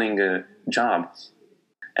crippling job.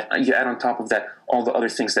 And you add on top of that all the other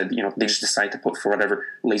things that they just decide to put for whatever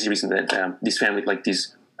lazy reason that these families, like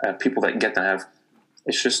these people that get to have.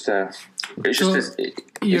 It's just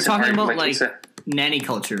you're talking about like nanny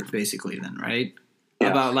culture, basically, then, right? Yeah.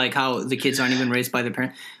 About like how the kids aren't even raised by their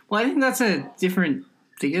parents. Well, I think that's a different.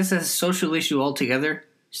 I guess that's a social issue altogether.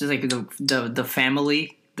 It's just like the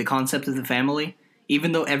family, the concept of the family.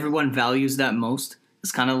 Even though everyone values that most,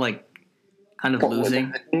 it's kind of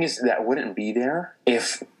losing. The thing is, that wouldn't be there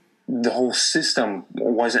if the whole system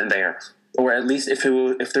wasn't there, or at least if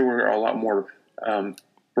there were a lot more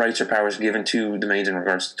rights or powers given to the maids in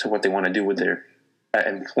regards to what they want to do with their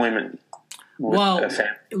employment. Well,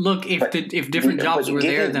 look, if different jobs were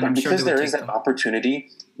there, then I'm sure because there is that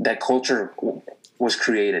opportunity, that culture was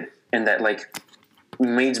created, and that like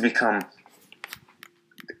maids become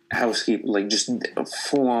housekeepers, like just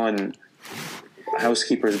full on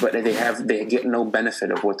housekeepers, but they get no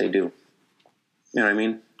benefit of what they do. You know what I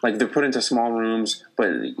mean? Like they're put into small rooms, but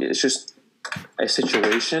it's just a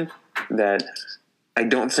situation that I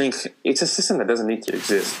don't think it's a system that doesn't need to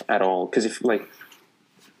exist at all. Because if like.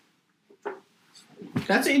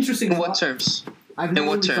 That's interesting. In what terms? In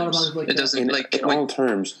what terms? It doesn't in all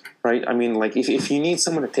terms, right? I mean, like if you need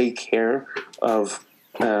someone to take care of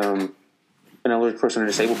an elderly person or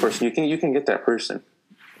disabled person, you can get that person.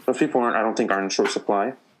 Those people I don't think are in short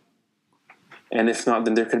supply. And if not,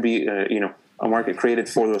 then there could be a market created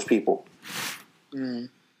for those people. Mm.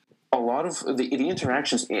 A lot of the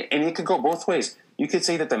interactions, and it could go both ways. You could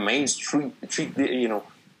say that the maids treat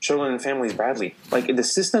children and families badly. Like the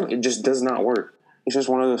system, it just does not work. It's just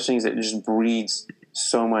one of those things that just breeds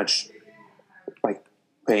so much like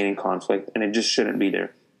pain and conflict, and it just shouldn't be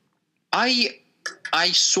there. I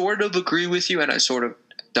sort of agree with you, and I sort of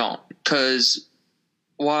don't, because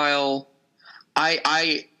while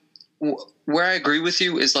where I agree with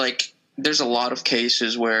you is like there's a lot of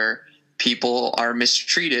cases where people are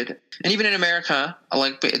mistreated, and even in America,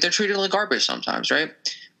 like they're treated like garbage sometimes, right?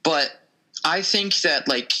 But I think that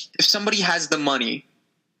like if somebody has the money,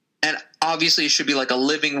 and obviously it should be like a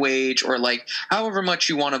living wage or like however much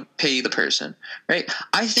you want to pay the person, right?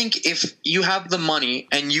 I think if you have the money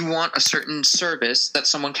and you want a certain service that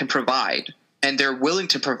someone can provide and they're willing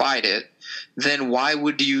to provide it, then why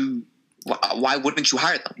wouldn't you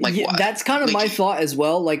hire them? Like yeah, that's kind of my thought as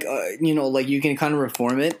well. Like, like you can kind of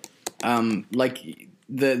reform it. Like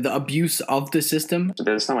the abuse of the system.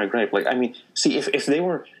 That's not my gripe. Like, I mean, see, if they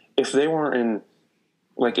were in,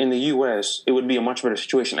 like in the U.S., it would be a much better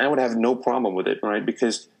situation. I would have no problem with it, right?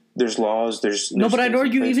 Because there's laws. There's no, but I'd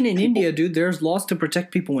argue even in people, India, dude, there's laws to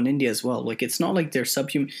protect people in India as well. Like, it's not like they're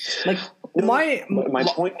subhuman. Like, my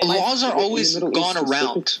point. Laws are always gone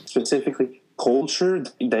around. Specifically, culture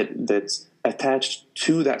that's attached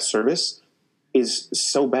to that service is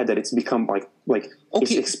so bad that it's become like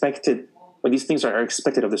it's expected. Like these things are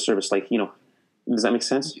expected of the service. Like, does that make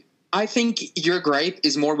sense? I think your gripe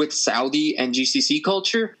is more with Saudi and GCC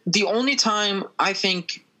culture. The only time I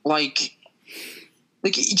think like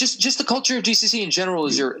just the culture of GCC in general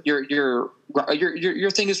is your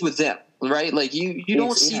thing is with them, right? Like you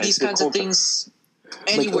don't see these kinds of things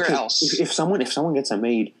anywhere else. If someone gets a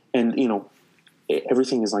maid and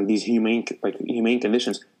everything is like these humane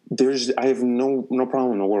conditions, I have no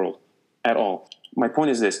problem in the world at all. My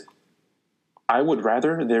point is this: I would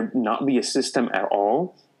rather there not be a system at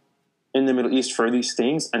all in the Middle East for these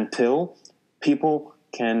things until people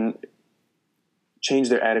can change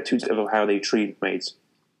their attitudes of how they treat maids.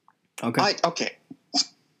 Okay.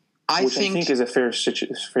 I think is a fair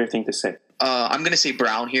thing to say. I'm going to say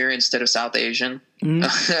brown here instead of South Asian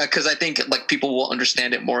because I think like people will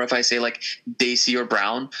understand it more if I say like Desi or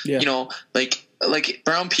brown. Yeah. Like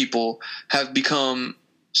brown people have become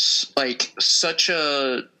like such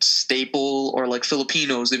a staple, or like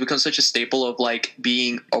Filipinos, they become such a staple of like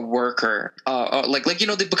being a worker.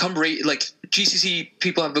 They've become like GCC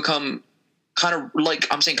people have become kind of like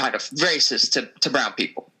I'm saying kind of racist to brown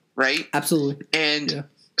people, right? Absolutely. And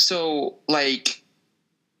so like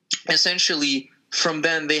essentially from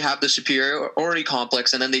then they have the superiority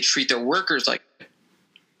complex, and then they treat their workers like,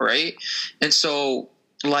 right? And so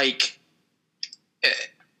like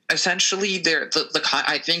essentially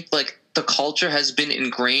I think like the culture has been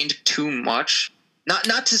ingrained too much. Not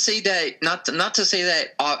to say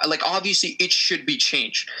that like obviously it should be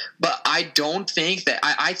changed, but I don't think that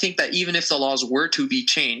I think that even if the laws were to be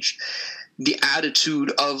changed, the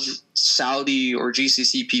attitude of Saudi or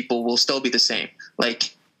GCC people will still be the same.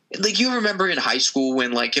 Like you remember in high school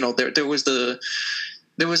when like there was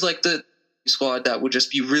like the squad that would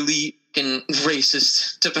just be really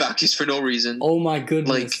racist to Pakis for no reason. Oh my goodness!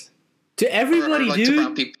 Like to everybody, like dude. To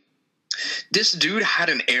brown people. This dude had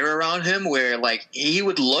an air around him where like he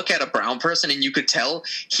would look at a brown person and you could tell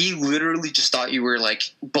he literally just thought you were like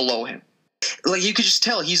below him. Like you could just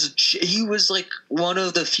tell he was like one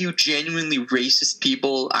of the few genuinely racist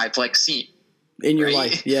people I've like seen in your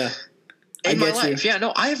life. Yeah. In my life, yeah,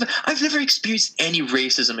 no, I've never experienced any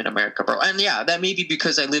racism in America, bro, and yeah, that may be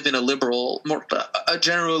because I live in a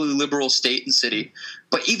generally liberal state and city.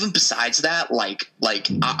 But even besides that,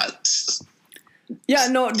 yeah,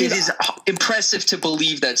 no, dude, it is impressive to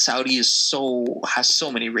believe that Saudi has so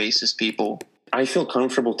many racist people. I feel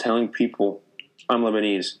comfortable telling people I'm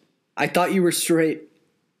Lebanese. I thought you were straight.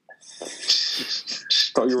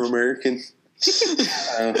 Thought you were American.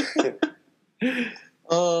 Yeah.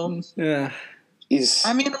 The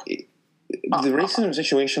racism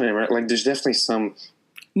situation in America, like, there's definitely some.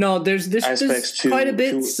 No, there's quite a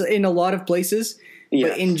bit in a lot of places. Yeah.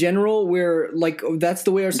 But in general, we're like that's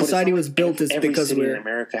the way our society was built. Is because in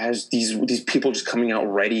America has these people just coming out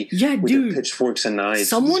ready. Yeah, with dude. Their pitchforks and knives.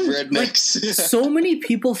 So many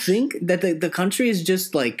people think that the country is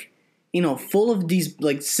just like full of these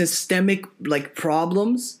like systemic like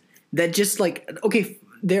problems that just like okay.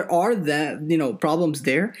 There are problems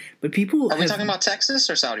there, but people are we talking about Texas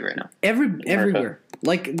or Saudi right now? Everywhere.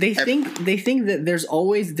 Like they think that there's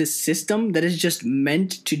always this system that is just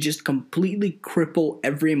meant to just completely cripple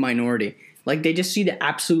every minority. Like they just see the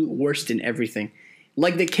absolute worst in everything.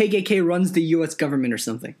 Like the KKK runs the U.S. government or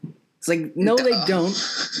something. It's like no, they don't.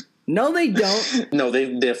 No, they don't. No,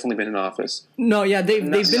 they've definitely been in office. No, yeah, they've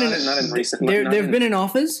been in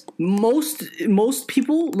office. Most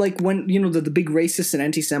people, like when the big racists and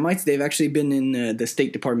anti-Semites, they've actually been in the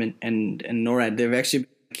State Department and NORAD. They've actually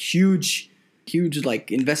huge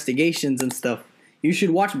like investigations and stuff You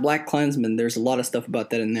should watch Black Klansman. There's a lot of stuff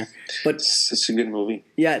about that in there. But It's a good movie.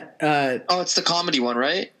 yeah, it's the comedy one,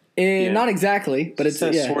 right? not exactly, but it's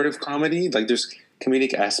a sort of comedy. Like there's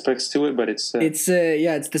comedic aspects to it, but it's it's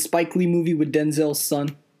the Spike Lee movie with Denzel's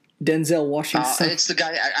son, Denzel Washington's son. It's the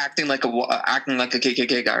guy acting like a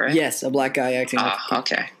KKK guy, right? Yes, a black guy acting.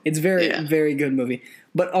 Okay. It's very good movie.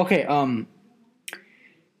 But okay,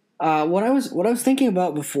 what I was thinking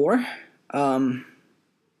about before,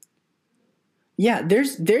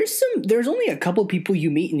 there's only a couple people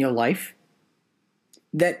you meet in your life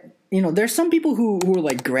that, there's some people who are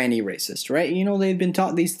like granny racist, right? They've been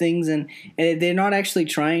taught these things and they're not actually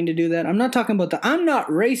trying to do that. I'm not talking about I'm not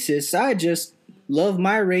racist. I just love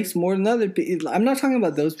my race more than other people. I'm not talking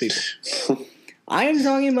about those people. I am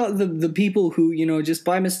talking about the people who, just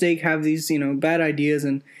by mistake have these, bad ideas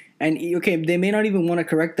and okay, they may not even want to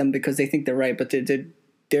correct them because they think they're right, but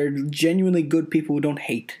they're genuinely good people who don't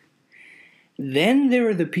hate. Then there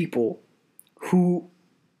are the people who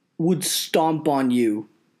would stomp on you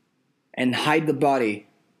and hide the body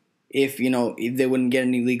if they wouldn't get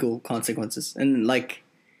any legal consequences. And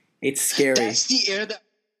it's scary. That's the air that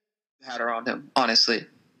had around him, honestly.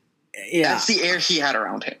 Yeah. That's the air he had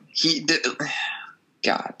around him.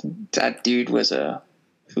 God, that dude was a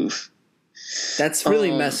oof. That's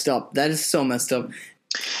really messed up. That is so messed up.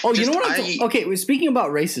 Oh, you know what? Okay, we're speaking about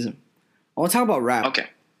racism. I want to talk about rap. Okay.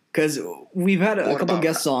 Because we've had a couple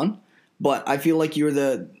guests rap? on, but I feel like you're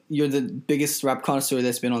the biggest rap connoisseur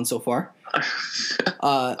that's been on so far.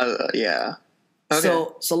 Yeah. Okay.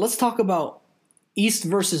 So let's talk about East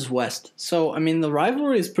versus West. So I mean the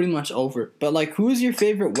rivalry is pretty much over, but who is your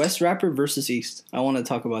favorite West rapper versus East? I want to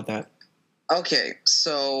talk about that. Okay,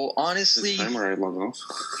 so honestly, time where I log off.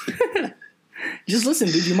 Just listen,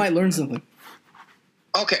 dude. You might learn something.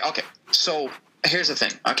 Okay. So here's the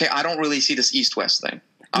thing. Okay, I don't really see this East-West thing.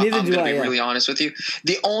 Neither I'm do gonna I. be Yeah. really honest with you.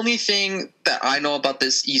 The only thing that I know about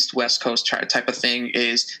this East-West Coast type of thing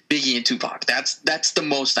is Biggie and Tupac. That's the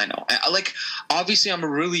most I know. Obviously, I'm a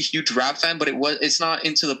really huge rap fan, but it's not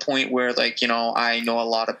into the point where I know a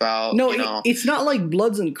lot about. No, it's not like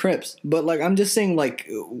Bloods and Crips, but I'm just saying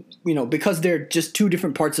because they're just two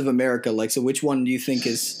different parts of America. So which one do you think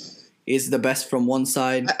is the best from one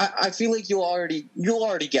side? I feel like you'll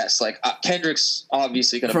already guess. Kendrick's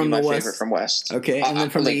obviously going to be my favorite from West. Okay, and then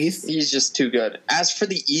from the East, he's just too good. As for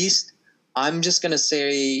the East, I'm just going to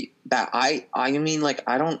say that I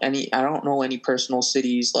don't know any personal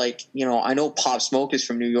cities. I know Pop Smoke is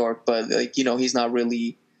from New York, but he's not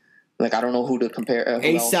really I don't know who to compare.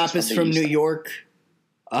 A$AP is from New York.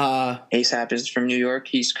 A$AP is from New York.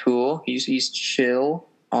 He's cool. He's chill.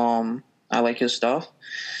 I like his stuff.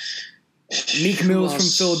 Meek Mill's from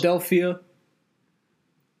Philadelphia.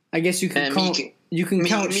 I guess you can count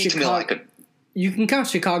Chicago. You can count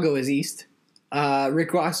Chicago as East.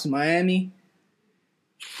 Rick Ross is Miami.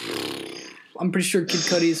 I'm pretty sure Kid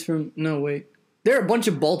Cudi is from. No, wait. There are a bunch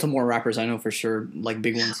of Baltimore rappers I know for sure,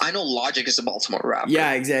 big ones. I know Logic is a Baltimore rapper.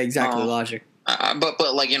 Yeah, exactly. Logic. But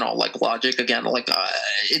Logic again,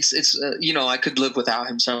 it's I could live without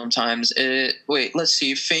him sometimes. Wait, let's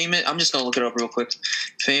see. Famous. I'm just gonna look it up real quick.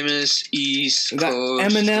 Famous East We got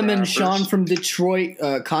Coast Eminem rappers. and Sean from Detroit.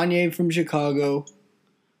 Kanye from Chicago.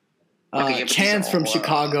 Chance from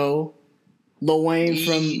Chicago. Lil Wayne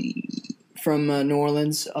from New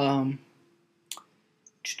Orleans.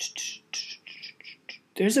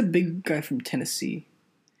 There's a big guy from Tennessee.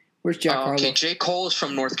 Where's Jack Harlow? Okay, J. Cole is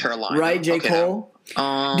from North Carolina. Right, J. Cole.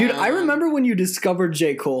 Dude, I remember when you discovered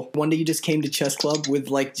J. Cole. One day you just came to Chess Club with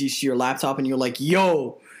just your laptop and you're like,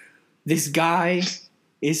 yo, this guy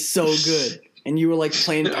is so good. And you were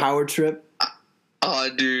playing Power Trip. Oh,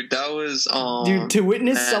 dude, that was dude, to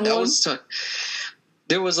witness someone.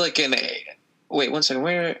 There was wait 1 second.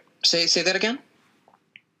 Where say that again?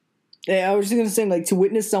 Yeah, I was just gonna say, to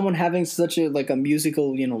witness someone having such a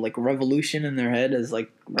musical, revolution in their head is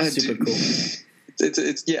super cool.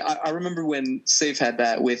 It's I remember when Safe had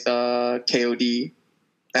that with KOD.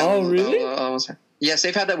 Really? Yeah,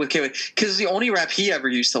 Safe had that with KOD because the only rap he ever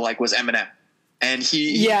used to was Eminem, and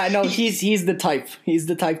he's the type. He's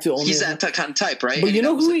the type to only. He's that kind of type, right? But and you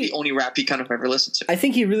know that was who the only rap he kind of ever listened to. I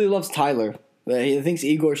think he really loves Tyler. But he thinks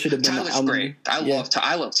Igor should have been. Tyler's great. I love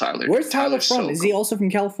Tyler. Where's Tyler from? So Is he also from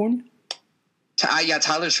California? Yeah,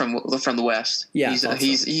 Tyler's from the West. Yeah,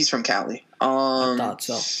 he's from Cali. I thought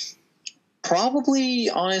so. Probably,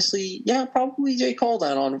 honestly, probably J. Cole.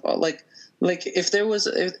 Then on if there was,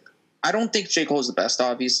 I don't think J. Cole's the best.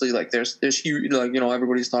 Obviously, there's huge,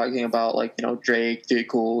 everybody's talking about Drake, J.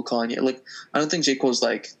 Cole, Kanye. I don't think J. Cole's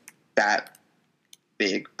that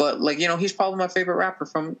big, but like he's probably my favorite rapper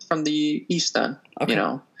from the East End. Okay.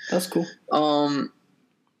 That's cool.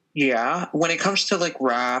 Yeah. When it comes to like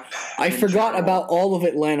rap, I forgot about all of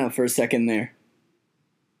Atlanta for a second there.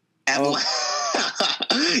 Oh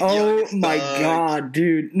my god,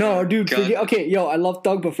 dude! No, dude. Forget, okay, yo, I love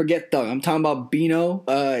Thug, but forget Thug. I'm talking about Bino.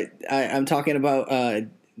 I'm talking about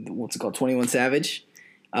what's it called? 21 Savage.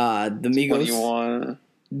 The Migos. 21.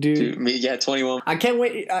 Dude, yeah, 21. I can't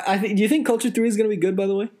wait. I think. Do you think Culture 3 is gonna be good? By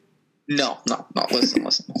the way. No. Listen.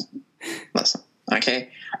 Okay.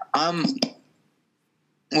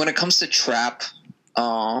 When it comes to trap,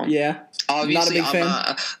 yeah. Obviously, not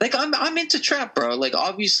a big fan. I'm into trap, bro. Like,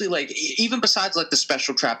 obviously, like even besides like the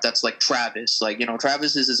special trap that's like Travis. Like,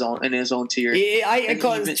 Travis is in his own tier. I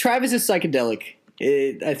call it, Travis is psychedelic.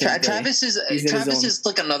 I think Travis is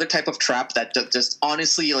like another type of trap that just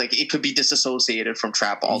honestly like it could be disassociated from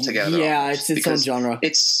trap altogether. Yeah, it's its own genre.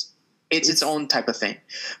 It's its own type of thing.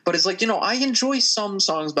 But it's like I enjoy some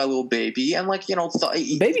songs by Lil Baby and like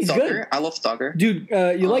Baby's Thugger. good. I love Thugger. Dude,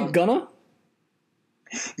 you like Gunna?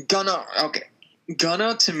 Gunna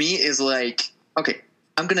to me is like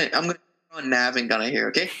I'm gonna on Nav and Gunna here,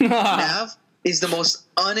 okay? Nav is the most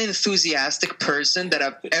unenthusiastic person that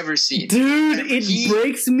I've ever seen. Dude, it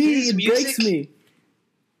breaks me. It breaks me.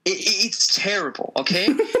 It's terrible, okay?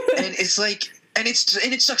 And it's like and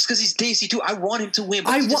it sucks because he's Daisy too. I want him to win,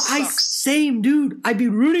 but same dude. I'd be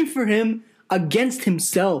rooting for him against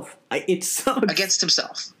himself. It sucks. Against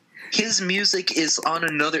himself. His music is on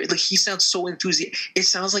another. Like he sounds so enthusiastic. It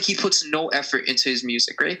sounds like he puts no effort into his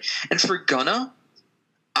music, right? And for Gunna,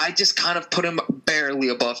 I just kind of put him barely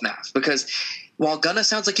above Nav because while Gunna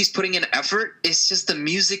sounds like he's putting in effort, it's just the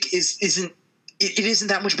music isn't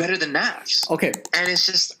that much better than Nav's. Okay, and it's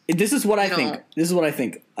just this is what I think. This is what I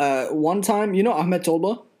think. One time, Ahmed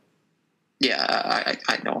Tolba. Yeah,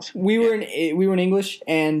 I know. We were in English,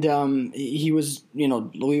 and he was,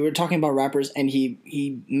 we were talking about rappers, and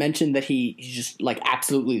he mentioned that he just like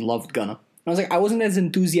absolutely loved Gunna. I was like, I wasn't as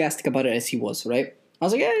enthusiastic about it as he was, right? I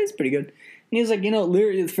was like, yeah, it's pretty good. And he was like,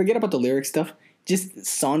 forget about the lyric stuff. Just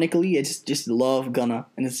sonically, I just love Gunna,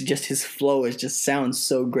 and it's just his flow. It just sounds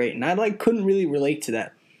so great, and I like couldn't really relate to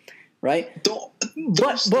that, right? But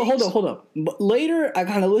hold up. But later, I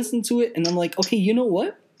kind of listened to it, and I'm like, okay, you know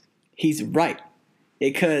what? He's right,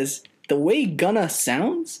 because the way Gunna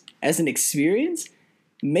sounds as an experience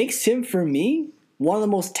makes him, for me, one of the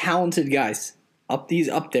most talented guys. He's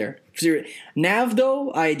up there. Nav,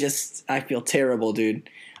 though, I feel terrible, dude.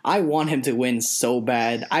 I want him to win so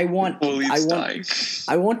bad. I want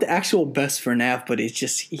the actual best for Nav, but he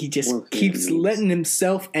just keeps letting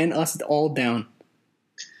himself and us all down.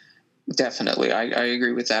 Definitely, I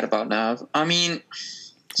agree with that about Nav. I mean.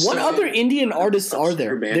 What other Indian artists are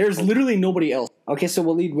there? There's literally nobody else. Okay, so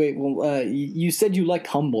Waleed, wait. Well, you said you liked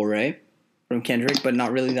Humble, right? From Kendrick, but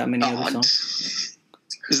not really that many other songs.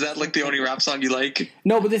 Is that like the only rap song you like?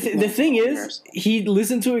 No, but the thing is, he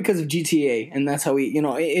listened to it because of GTA, and that's how he,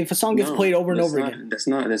 if a song gets played over and over again. That's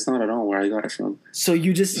not at all where I got it from. So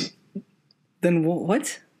you just, then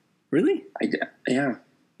what? Really? Yeah.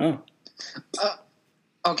 Oh.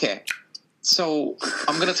 Okay. So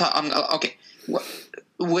I'm gonna talk. Okay.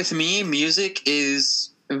 With me, music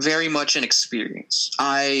is very much an experience.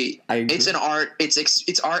 I agree. It's an art.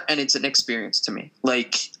 It's art and it's an experience to me.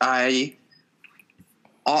 Like my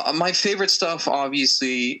favorite stuff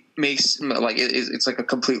obviously makes like it's like a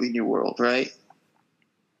completely new world, right?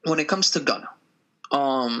 When it comes to Gunna,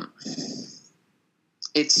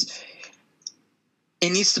 it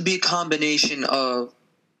needs to be a combination of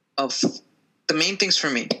the main things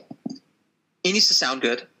for me. It needs to sound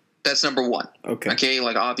good. That's number one. Okay.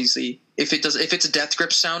 Like obviously, if it's a Death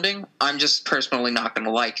Grip sounding, I'm just personally not going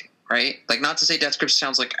to like it, right? Like not to say Death Grip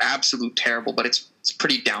sounds like absolute terrible, but it's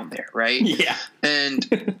pretty down there, right? Yeah. And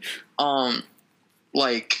it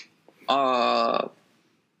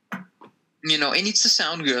needs to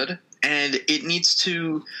sound good, and it needs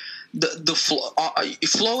to the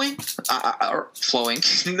flowing.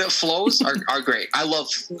 The flows are great. I love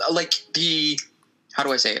like how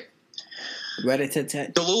do I say it?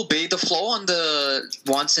 The flow on the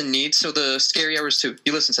Wants and Needs, so the Scary Hours 2.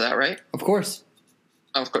 You listen to that, right? Of course.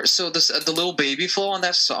 So the Lil Baby flow on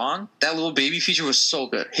that song, that Lil Baby feature was so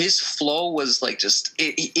good. His flow was like just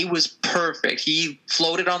it was perfect. He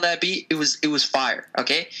floated on that beat. It was fire.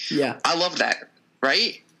 Okay. Yeah. I love that.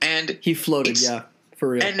 Right. And he floated. Yeah. For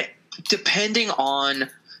real. And depending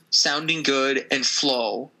on sounding good and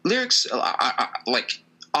flow, lyrics like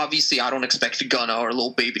obviously I don't expect Gunna or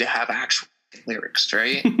Lil Baby to have actual lyrics,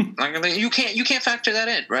 right? Like, you can't factor that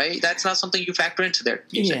in, right? That's not something you factor into their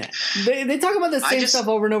music. Yeah, they talk about the same stuff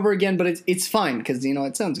over and over again, but it's fine because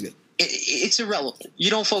it sounds good. It's irrelevant. You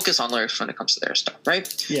don't focus on lyrics when it comes to their stuff,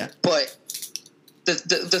 right? Yeah. But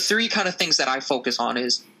the three kind of things that I focus on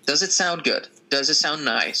is, does it sound good? Does it sound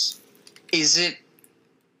nice? Is it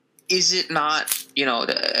not?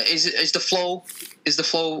 Is the flow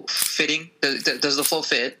fitting? Does the flow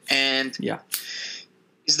fit? And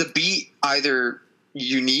is the beat either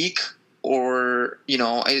unique or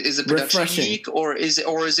is the production refreshing, unique, or is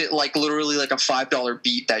it like literally like a $5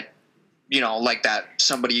 beat that like that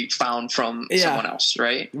somebody found from someone else,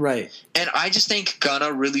 right? Right. And I just think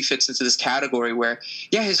Gunna really fits into this category where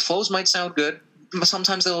his flows might sound good.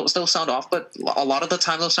 Sometimes they'll sound off, but a lot of the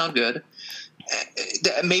time they'll sound good.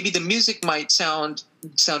 Maybe the music might sound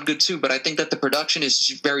good too, but I think that the production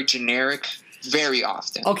is very generic very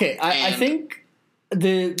often. Okay, I think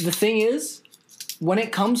the thing is, when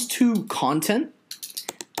it comes to content,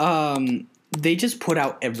 they just put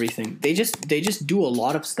out everything. They just do a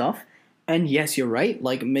lot of stuff. And yes, you're right.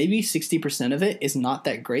 Like maybe 60% of it is not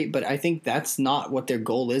that great, but I think that's not what their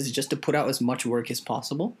goal is, just to put out as much work as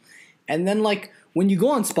possible. And then like when you go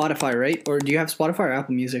on Spotify, right? Or do you have Spotify or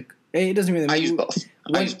Apple Music? It doesn't really matter. I use both.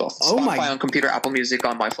 Spotify on computer, Apple Music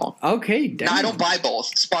on my phone. Okay, damn. No, I don't buy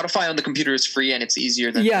both. Spotify on the computer is free and it's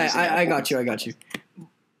easier than I got you.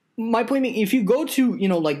 My point being, if you go to,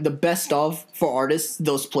 like the best of for artists,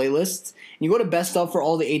 those playlists, and you go to best of for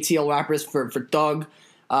all the ATL rappers, for Thug,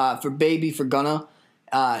 for Baby, for Gunna,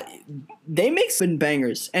 they make some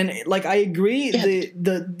bangers. And like I agree,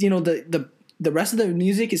 the rest of the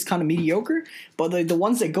music is kind of mediocre, but the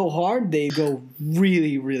ones that go hard, they go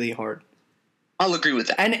really, really hard. I'll agree with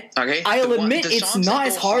that. And okay, I'll admit it's not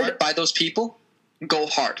as hard by those people. Go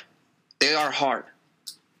hard. They are hard.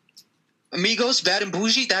 Amigos, Bad and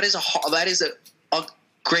Bougie. That is a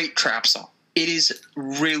great trap song. It is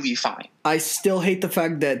really fine. I still hate the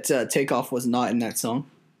fact that Takeoff was not in that song.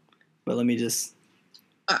 But let me just.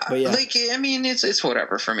 But yeah. Like, I mean, it's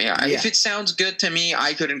whatever for me. If it sounds good to me,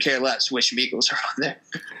 I couldn't care less which Migos are on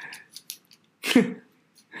there.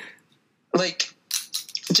 Like,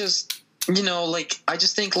 just, like, I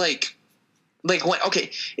just think, like when, okay,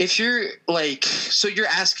 if you're, like, so you're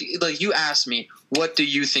asking, like, you asked me, what do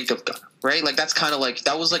you think of Gunna, right? Like, that's kind of like,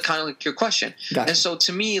 that was, like, kind of like your question. Gotcha. And so,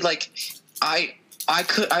 to me, like, I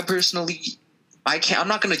personally, I'm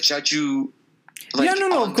not going to judge you. Like,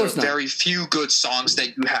 no, of course not. Very few good songs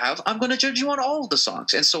that you have, I'm going to judge you on all of the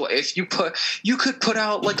songs. And so if you could put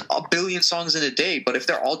out like a billion songs in a day, but if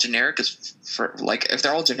they're all generic, if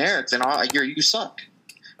they're all generic, then you suck,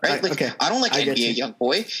 right? Like, okay. I don't like NBA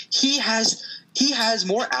Youngboy. He has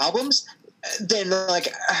more albums than like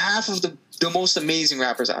half of the most amazing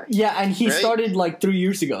rappers out. Yeah, and he started like 3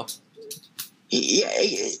 years ago. Yeah,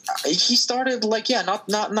 he started like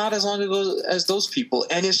not as long ago as those people,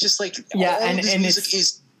 and it's just like and his music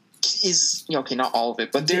is okay, not all of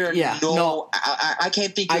it, but there are I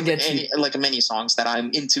can't think of many songs that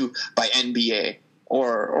I'm into by NBA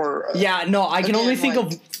or I can only think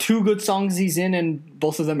of 2 good songs he's in, and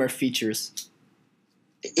both of them are features.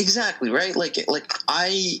 Exactly, right? Like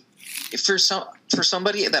for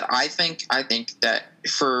somebody that I think that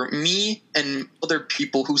for me and other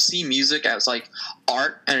people who see music as like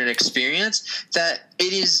art and an experience, that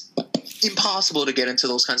it is impossible to get into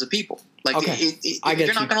those kinds of people. Like,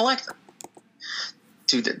 you're not gonna like them.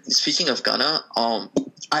 Dude, speaking of Gunna, we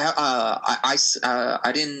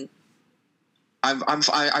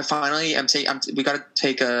got to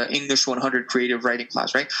take a English 100 creative writing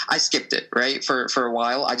class, right? I skipped it, right? For a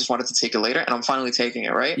while. I just wanted to take it later, and I'm finally taking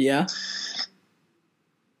it, right? Yeah.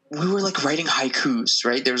 We were like writing haikus,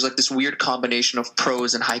 right? There was like this weird combination of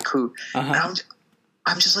prose and haiku. And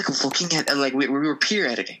I'm just like looking at, like, we were peer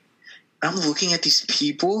editing. And I'm looking at these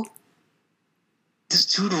people. This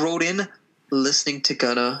dude wrote in listening to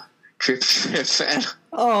Gunna, Trip Trip, and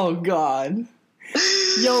oh god.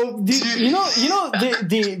 Yo, dude, you know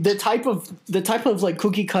the type of like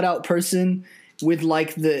cookie cutout person with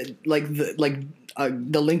like the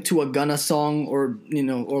link to a Gunna song, or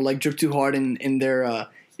or like Drip Too Hard in their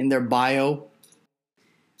bio.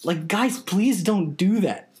 Like, guys, please don't do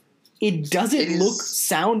that. It doesn't look,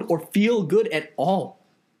 sound, or feel good at all.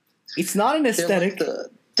 It's not an aesthetic.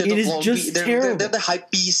 It is just terrible. They're the hype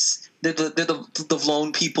beasts. They're the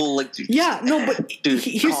Vlone people. Like, yeah, no, but dude,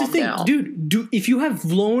 here's the thing, down. dude. If you have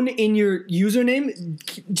Vlone in your username,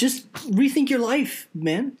 just rethink your life,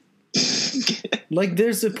 man. Like,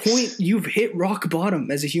 there's a point. You've hit rock bottom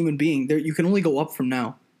as a human being. You can only go up from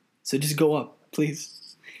now. So just go up,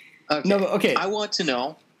 please. Okay. No, but okay. I want to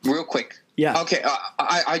know real quick. Yeah. Okay,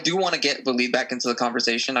 I do want to get Waleed back into the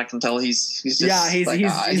conversation. I can tell he's just Yeah, he's been a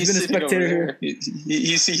sitting over spectator there. here.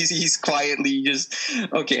 He's quietly just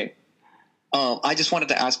okay. I just wanted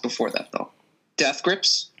to ask before that though, Death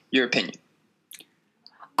Grips, your opinion?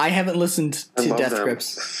 I haven't listened to Death them.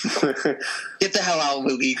 Grips. Get the hell out,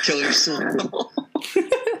 Waleed. Kill yourself.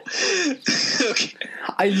 Okay.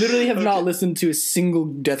 I literally have not listened to a single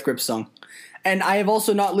Death Grips song. And I have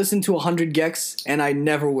also not listened to 100 Gex, and I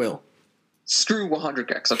never will. Screw 100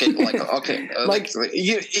 Gex. Okay,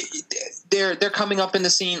 they're coming up in the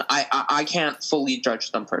scene. I can't fully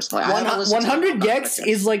judge them personally. 100 Gex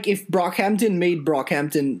is like if Brockhampton made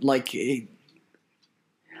Brockhampton like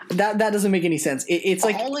that doesn't make any sense. It's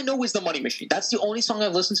like all I know is the Money Machine. That's the only song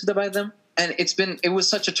I've listened to by them, and it was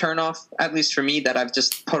such a turnoff, at least for me, that I've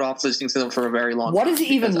just put off listening to them for a very long time. What is it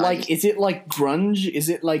even like? Is it like grunge? Is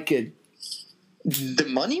it like the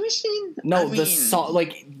Money Machine? No, the song,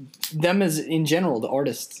 like them as in general, the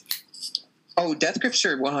artists. Oh, Death Grips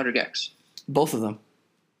or 100 Gex? Both of them.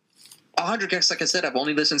 100 Gex, like I said, I've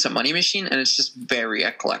only listened to Money Machine, and it's just very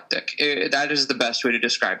eclectic. That is the best way to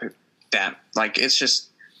describe it. That like it's just,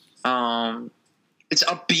 it's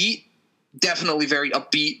upbeat, definitely very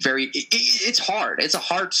upbeat. It's hard. It's a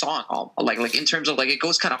hard song. Like in terms of like it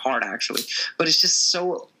goes kind of hard actually, but it's just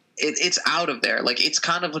so it's out of there. Like it's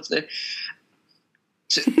kind of the.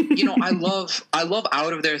 I love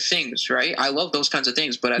out of there things, right? I love those kinds of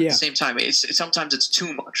things, but at the same time, sometimes it's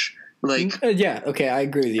too much. Like yeah, okay, I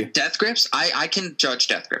agree with you. Death Grips, I can judge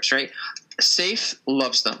Death Grips, right? Safe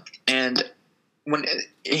loves them, and when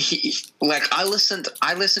I listened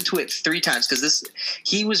to it 3 times because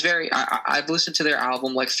he was very. I've listened to their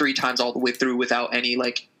album like 3 times all the way through without any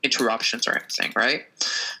like interruptions or anything, right?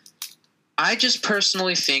 I just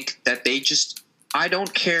personally think that I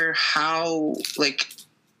don't care how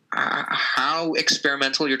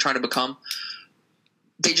experimental you're trying to become.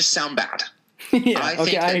 They just sound bad. Yeah, I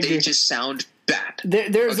think agree. they just sound bad.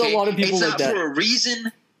 There's a lot of people like that. It's not for a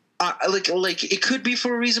reason. Like it could be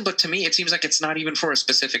for a reason, but to me, it seems like it's not even for a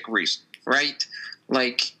specific reason, right?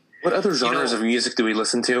 Like, what other genres of music do we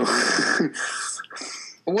listen to?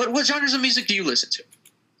 What genres of music do you listen to?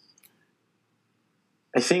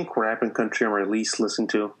 I think rap and country are my least listened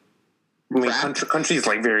to. I mean, country is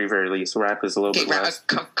like very, very least. Rap is a little bit less.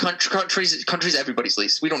 Country's everybody's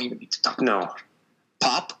least. We don't even need to talk about it.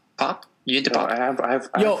 Pop? You into pop? I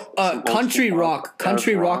have country rock.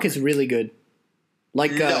 Country rock is really good.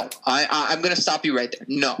 Like no, I'm gonna stop you right there.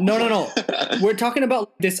 No. We're talking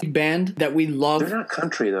about this band that we love. They're not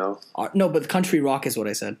country though. No, but country rock is what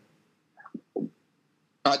I said. Oh,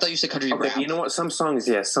 I thought you said country rap. You know what? Some songs,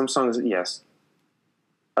 yes. Some songs, yes.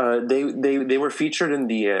 They were featured in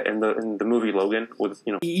the movie Logan with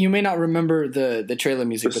You may not remember the trailer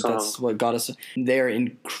music, but that's what got us. They're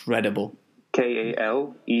incredible.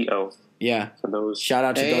 Kaleo. Yeah. For those. Shout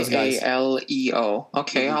out to those guys. Kaleo.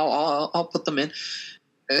 Okay, I'll put them in.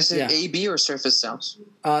 Is it AB or Surface Sounds?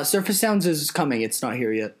 Surface Sounds is coming. It's not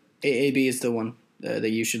here yet. AB is the one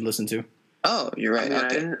that you should listen to. Oh, you're right.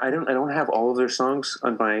 I don't have all of their songs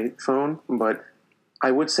on my phone, but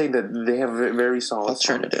I would say that they have very solid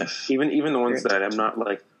alternative. Songs. Even the ones that I'm not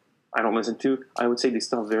like I don't listen to, I would say they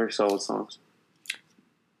still have very solid songs.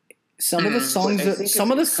 Some of the songs,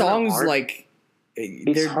 like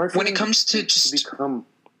it's hard for when it comes to just become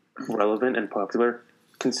relevant and popular,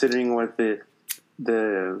 considering what the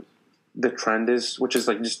trend is, which is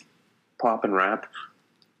like just pop and rap.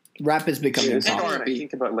 Rap is becoming and R&B.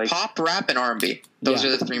 Think about like pop, rap, and R&B. Those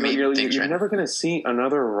are the 3 main things. You're never going to see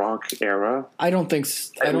another rock era. I don't think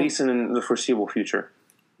so. At least in the foreseeable future.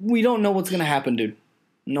 We don't know what's going to happen, dude.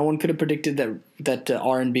 No one could have predicted that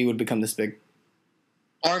R&B would become this big.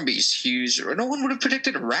 R&B is huge. No one would have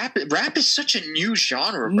predicted rap. Rap is such a new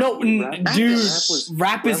genre. No, dude.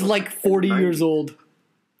 Rap is like 40 years old.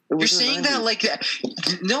 You're saying that like that?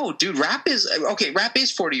 No, dude. Rap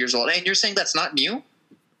is 40 years old, and you're saying that's not new?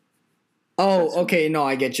 Oh, okay. No,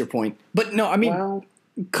 I get your point. But no, I mean,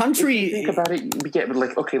 country. If you think about it, you get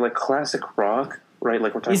like classic rock, right?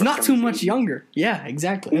 Like we're talking. He's not too much younger. Yeah,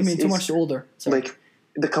 exactly. I mean, too much older. Sorry. Like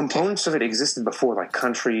the components of it existed before, like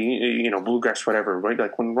country, bluegrass, whatever, right?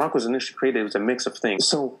 Like when rock was initially created, it was a mix of things.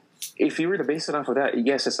 So if you were to base it off of that,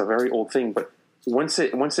 yes, it's a very old thing. But once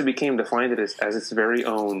it became defined as its very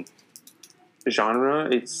own genre,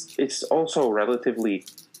 it's also relatively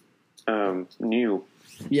new.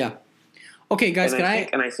 Yeah. Okay, guys,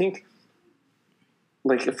 I think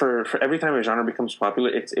like for every time a genre becomes popular,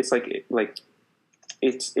 it's at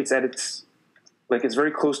its like it's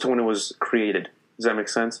very close to when it was created. Does that make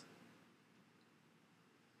sense?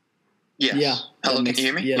 Yes. Yeah. Hello, can you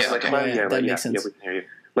hear me? Yes. Yeah, okay. That makes sense. Yeah, we can hear you.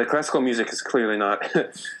 Like classical music is clearly not.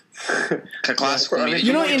 Classical music.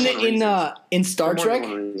 You know, in For Star more Trek,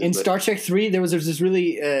 than one reason, in but- Star Trek 3, there's this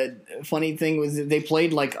really funny thing was they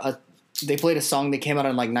played a song that came out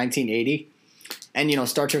in like 1980, and you know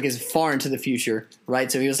Star Trek is far into the future, right?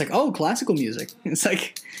 So he was like, "Oh, classical music." It's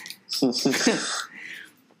like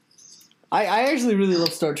I actually really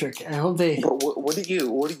love Star Trek. I hope they. But what do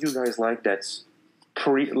you guys like? That's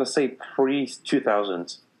let's say pre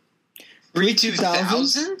 2000s.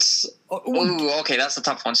 Pre-2000s? Ooh, okay, that's a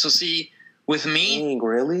tough one. So see, with me, Dang,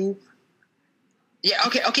 really? yeah,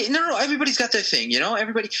 okay, no, everybody's got their thing, you know.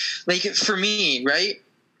 Everybody, like for me, right?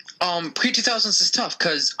 Pre-2000s is tough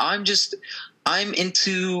because I'm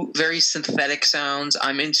into very synthetic sounds.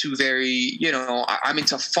 I'm into very, I'm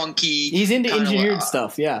into funky. He's into kinda, engineered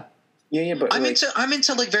stuff, yeah. Yeah, but I'm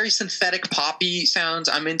into like very synthetic poppy sounds.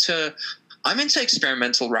 I'm into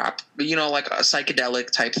experimental rap, like psychedelic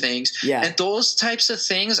type things. Yeah. And those types of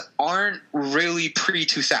things aren't really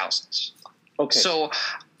pre-2000s. okay. So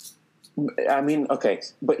I mean, okay,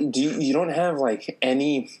 but do you don't have like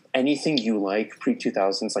anything you like pre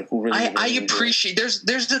 2000s, like who really? I enjoy? appreciate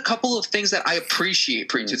there's a couple of things that I appreciate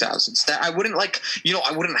pre-2000s that I wouldn't like,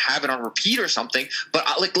 I wouldn't have it on repeat or something, but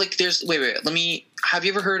like there's wait, have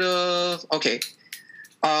you ever heard of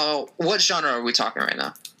what genre are we talking right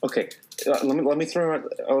now? Okay, let me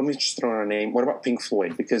just throw out a name. What about Pink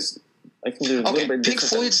Floyd? Because I can do a little bit. Pink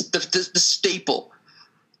Floyd's the staple.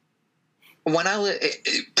 When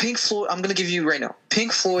Pink Floyd, I'm gonna give you right now.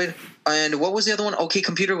 Pink Floyd, and what was the other one? OK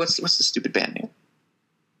Computer. What's the stupid band name?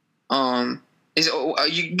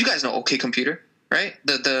 You guys know OK Computer, right?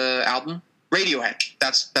 The album Radiohead.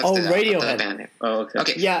 That's Radiohead. the band name. Oh, okay.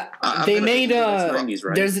 Okay. Yeah, they made 90s,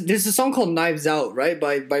 right? There's a song called Knives Out, right?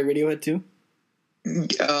 By Radiohead too.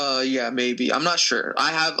 Yeah, maybe. I'm not sure.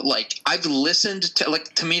 I've listened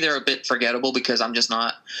to me they're a bit forgettable because I'm just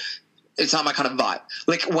not. It's not my kind of vibe.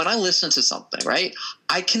 Like when I listen to something, right?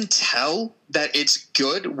 I can tell that it's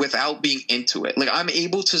good without being into it. Like I'm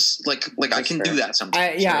able to I can do that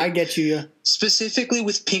sometimes. I right? get you. Yeah. Specifically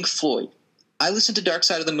with Pink Floyd, I listened to Dark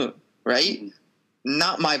Side of the Moon, right? Mm-hmm.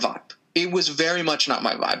 Not my vibe. It was very much not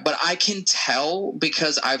my vibe, but I can tell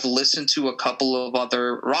because I've listened to a couple of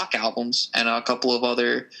other rock albums and a couple of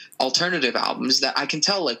other alternative albums that I can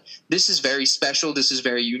tell like this is very special, this is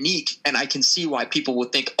very unique, and I can see why people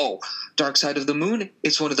would think, oh, Dark Side of the Moon,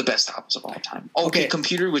 it's one of the best albums of all time. OK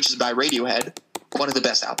Computer, which is by Radiohead, one of the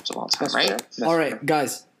best albums of all time, That's right? fair. That's All right, fair.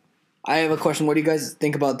 guys. I have a question. What do you guys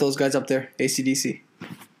think about those guys up there, AC/DC?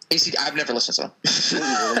 I've never listened to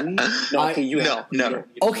them. No, okay, you no, have. never.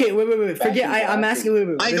 Okay, wait. Forget. I'm asking.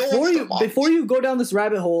 Wait. I know Before you go down this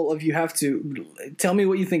rabbit hole, if you have to, tell me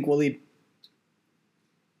what you think, Waleed.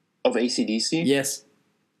 Of AC/DC? Yes.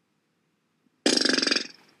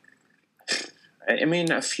 I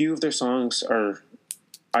mean, a few of their songs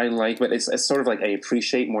I like, but it's sort of like I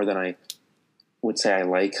appreciate more than I would say I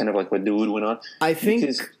like. Kind of like what Daood went on. I think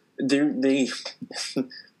because they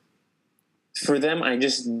for them, it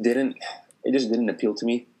just didn't appeal to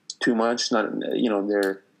me too much. Not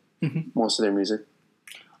their most of their music.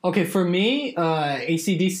 Okay, for me,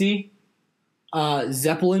 AC/DC,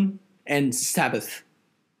 Zeppelin, and Sabbath.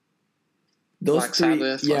 Those Black three,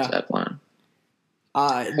 Sabbath, yeah. Led Zeppelin.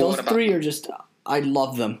 Those three are just. I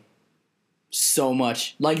love them so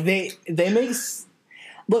much. Like they make.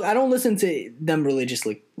 Look, I don't listen to them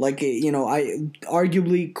religiously. Like I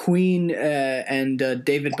arguably Queen and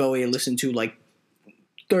David Bowie I listen to like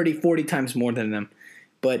 30, 40 times more than them.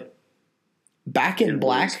 But Back in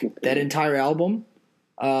Black, that entire album,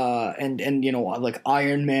 and like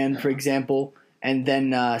Iron Man, for example, and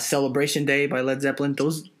then Celebration Day by Led Zeppelin.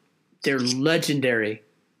 They're legendary.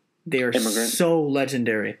 They are so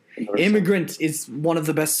legendary. Immigrant is one of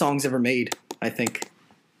the best songs ever made, I think.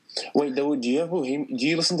 Wait, though, do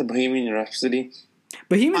you listen to Bohemian Rhapsody?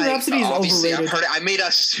 Bohemian Rhapsody is obviously, overrated. I've heard it. I made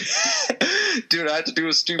dude, I had to do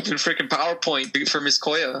a stupid freaking PowerPoint for Miss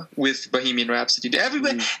Koya with Bohemian Rhapsody.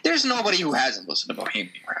 Everybody, there's nobody who hasn't listened to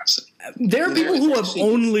Bohemian Rhapsody. There are people who have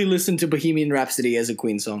only listened to Bohemian Rhapsody as a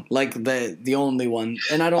Queen song, like the only one,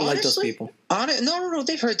 and I don't like those people. No,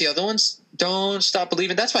 they've heard the other ones. Don't Stop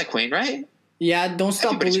Believing. That's by Queen, right? Yeah, Don't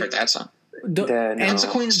Stop Everybody's Believing. heard that song. And it's a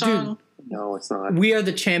Queen song. No, it's not. We Are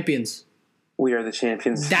the Champions. We Are the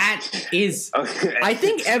Champions. That is. Okay. I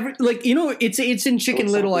think it's in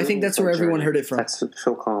Chicken Little. I think that's where everyone heard it from. That's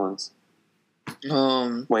Phil Collins.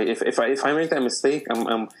 Wait, if I make that mistake,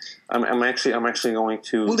 I'm actually going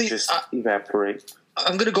to just evaporate.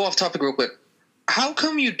 I'm gonna go off topic real quick. How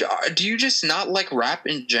come do you just not like rap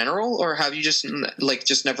in general, or have you just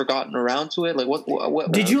never gotten around to it? Like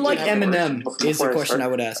what did you like Eminem? Is the question I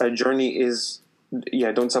would ask. Journey is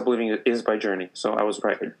yeah, Don't Stop Believing is by Journey, so I was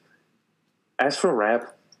right. As for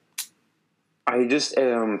rap, I just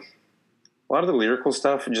a lot of the lyrical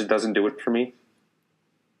stuff just doesn't do it for me.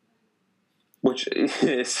 Which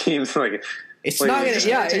it seems like It's like, not gonna.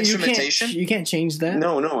 Yeah, instrumentation? you can't change that.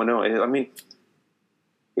 no. I mean,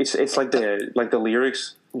 it's like the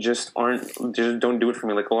lyrics just don't do it for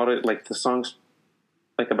me. Like a lot of like the songs,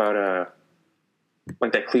 like about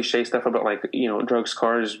like that cliche stuff about like drugs,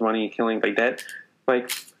 cars, money, killing, like that.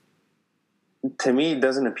 Like to me, it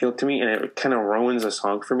doesn't appeal to me, and it kind of ruins a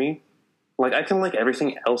song for me. Like I can like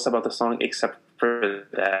everything else about the song except for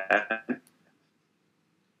that,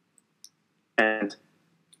 and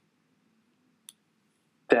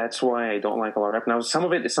that's why I don't like a lot of rap. Now, some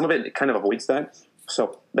of it kind of avoids that.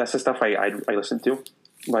 So that's the stuff I listen to.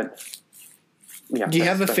 But yeah. Do you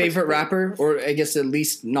have a favorite rapper, or I guess at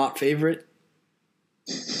least not favorite?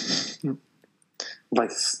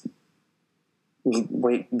 Like,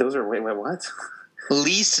 wait, what?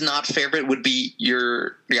 Least not favorite would be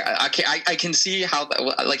your I can see how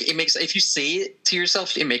like it makes, if you say it to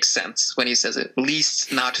yourself, it makes sense when he says it.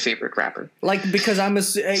 Least not favorite rapper, Like, because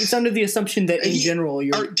it's under the assumption that in general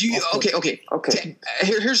you're. do you okay.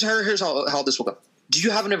 Here's how this will go. Do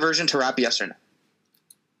you have an aversion to rap? Yes or no?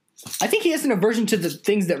 I think he has an aversion to the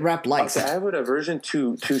things that rap likes. Okay, I have an aversion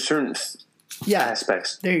to certain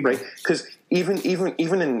aspects. There you right? go. Because even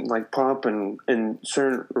in like pop and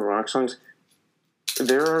certain rock songs,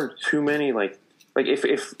 there are too many like if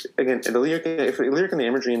again the lyric and the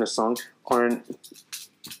imagery in the song aren't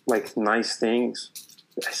like nice things,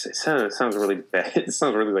 it sounds really bad. It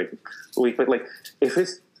sounds really like weak. But like if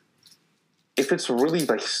it's really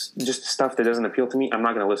like just stuff that doesn't appeal to me, I'm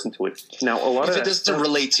not going to listen to it. Now a lot If of it doesn't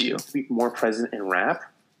relate to you, be more present in rap,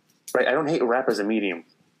 right? I don't hate rap as a medium,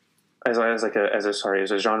 as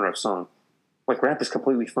a genre of song. Like rap is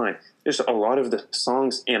completely fine. Just a lot of the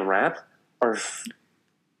songs in rap are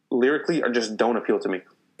lyrically just don't appeal to me.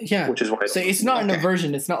 Yeah, which is why. So it's not an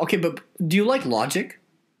aversion. It's not okay. But do you like Logic?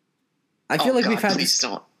 I feel like God, we've had. Please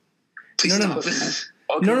don't. Please No. don't.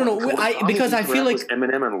 Okay, No. Because I feel like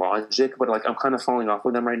Eminem and Logic, but like I'm kind of falling off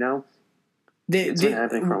with them right now. It's been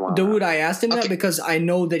happening for a while. Daood, I asked him that because I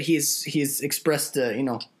know that he's expressed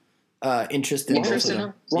interest in both of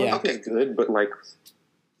them. Yeah, okay, good, but like.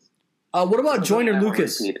 What about Joyner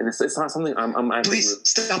Lucas? And it's not something I'm Please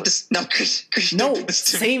stop this. No, Chris, No, don't do this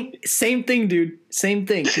to me. same thing, dude. Same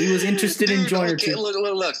thing. He was interested in Joyner okay, too.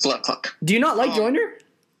 Look. Do you not like Joyner?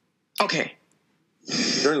 Okay.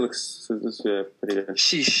 Joyner looks pretty good.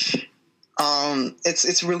 Sheesh.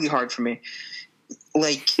 It's really hard for me.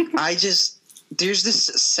 Like, there's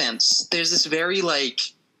this very, like,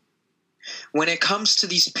 when it comes to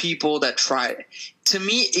these people that try, to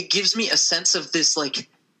me, it gives me a sense of this, like,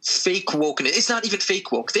 fake wokeness. It's not even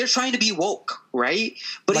fake woke. They're trying to be woke, right?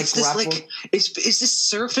 But Like it's this, like, woke? it's this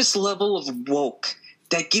surface level of woke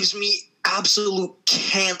that gives me absolute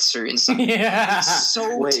cancer inside. Yeah. It's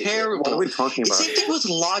so terrible. What are we talking about? Same thing with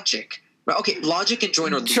Logic. Okay, Logic and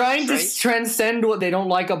Joyner Lucas, Trying to right? transcend what they don't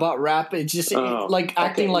like about rap. It's just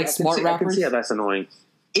acting like smart rappers. I can see how that's annoying.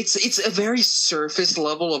 It's a very surface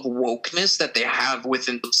level of wokeness that they have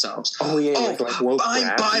within themselves. Oh yeah, like woke I'm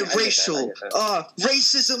rap. biracial.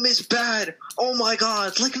 Racism is bad. Oh my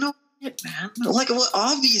god! Like no, man. Like well,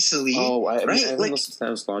 obviously. Oh, I haven't like, listened to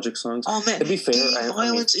those Logic songs. Oh man, to be fair,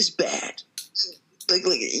 violence is bad. Like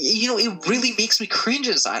it really makes me cringe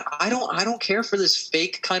inside. I don't care for this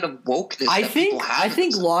fake kind of wokeness. I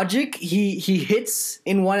think Logic he hits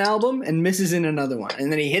in one album and misses in another one, and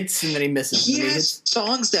then he hits and then he misses. He has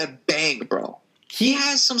songs that bang, bro. He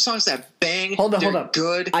has some songs that bang. Hold They're up.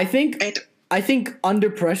 Good. I think Under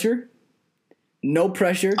Pressure, No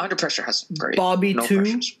Pressure. Under Pressure has great. Bobby no 2.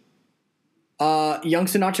 Pressures. Young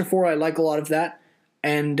Sinatra 4. I like a lot of that,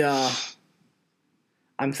 and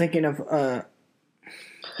I'm thinking of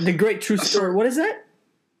The Great True Story. What is that?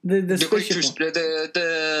 The Great True spaceship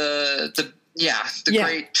one.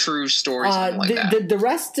 Great True Story, something like that. The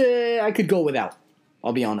rest I could go without.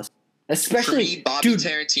 I'll be honest. Especially for me, Bobby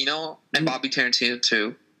Tarantino and Bobby Tarantino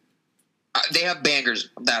too. They have bangers.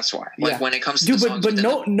 That's why. Like when it comes to songs, but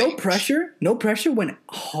no pressure. No Pressure went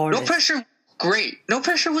hard. No Pressure. Great. No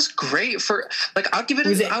Pressure was great for like I'll give it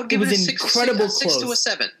a 6 to a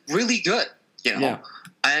 7. Really good. You know. Yeah.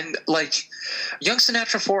 And like Young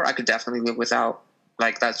Sinatra 4, I could definitely live without.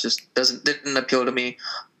 Like that just didn't appeal to me.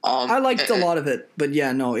 I liked a lot of it, but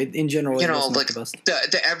yeah, no. In general, it wasn't like the best.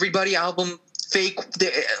 The Everybody album, fake.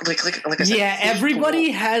 Like I said, yeah,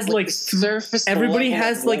 everybody has like surface. Everybody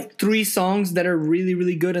has like 3 songs that are really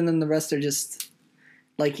really good, and then the rest are just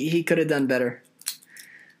like he could have done better.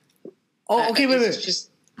 Oh, okay, wait.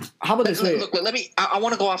 How about this way? Look, let me. I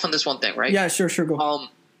want to go off on this one thing, right? Yeah, sure, go.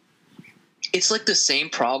 It's like the same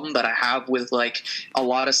problem that I have with like a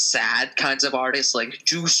lot of sad kinds of artists like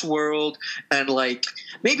Juice World and like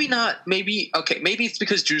maybe it's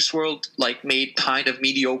because Juice World like made kind of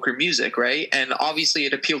mediocre music, right? And obviously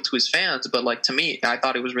it appealed to his fans, but like to me, I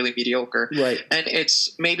thought it was really mediocre. Right. And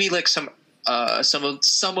it's maybe like some of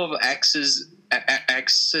X's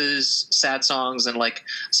sad songs, and like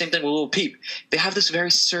same thing with Lil Peep. They have this very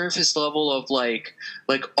surface level of like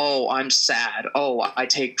oh, I'm sad, oh, I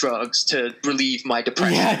take drugs to relieve my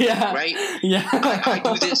depression, right? Yeah. I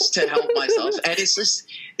do this to help myself, and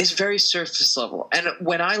it's very surface level. And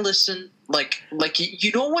when I listen, like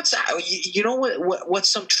you know what's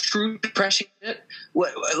some true depression shit?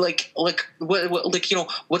 What you know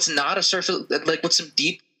what's not a surface, like what's some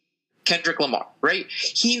deep? Kendrick Lamar, right?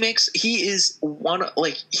 He is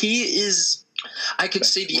I could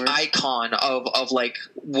say the icon of like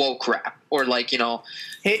woke rap, or like, you know,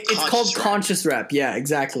 it's called conscious rap. Yeah,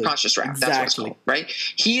 exactly. Conscious rap. Exactly. That's what it's called, right?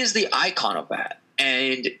 He is the icon of that,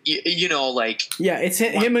 and you know, like it's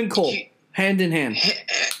him and Cole hand in hand.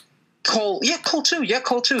 Cole too. Cole's you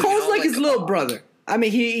know, like his little brother. I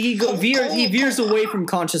mean, he veers away from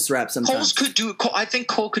conscious rap sometimes. I think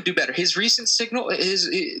Cole could do better. His recent signal is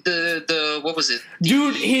the what was it?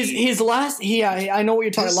 Dude, his last I know what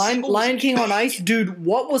you're talking about. Lion King on Ice, dude.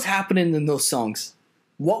 What was happening in those songs?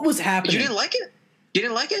 What was happening? You didn't like it? You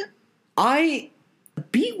didn't like it? The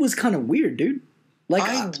beat was kind of weird, dude. Like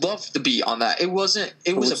I loved the beat on that. It was a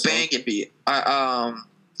banging beat.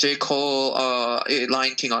 J. Cole,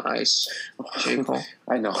 Lion King on Ice. J. Cole.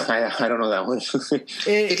 I know. I don't know that one.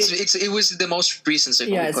 It was the most recent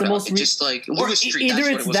single. Yeah, it's the most just like Lewis Street. Either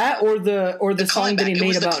it's that or the song that he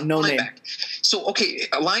made about No Name. So okay,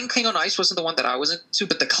 Lion King on Ice wasn't the one that I was into,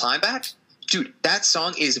 but the Climb Back, dude, that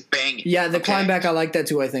song is banging. Yeah, the Climb Back, I like that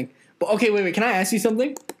too, I think. But okay, wait. Can I ask you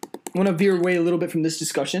something? I want to veer away a little bit from this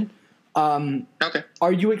discussion. Okay.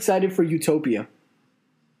 Are you excited for Utopia?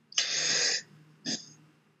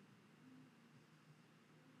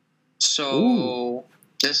 So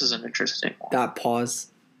this is an interesting one. That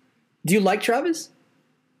pause. Do you like Travis?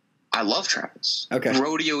 I love Travis. Okay.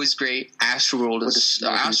 Rodeo is great. Astroworld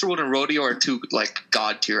and Rodeo are two like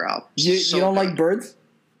god tier albums. You don't like Birds?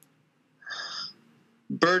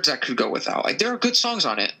 Birds I could go without. Like, there are good songs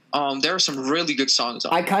on it. There are some really good songs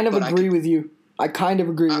on it. I kind of agree with you. Like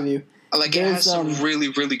it has some really,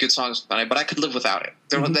 really good songs on it, but I could live without it.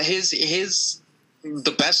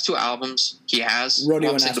 The best two albums he has.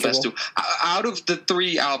 Rodeo and Astroworld. The best two out of the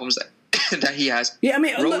three albums that he has. Yeah, I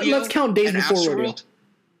mean, let's count Days Before Rodeo.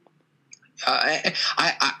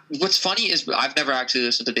 What's funny is I've never actually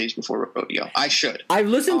listened to Days Before Rodeo. I should. I've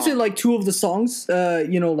listened to like two of the songs.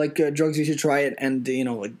 Drugs You Should Try It, and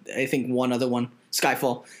I think one other one,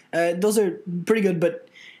 Skyfall. Those are pretty good, but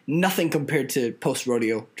nothing compared to post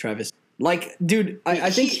Rodeo Travis. Like, dude,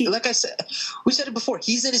 I think he like I said, we said it before.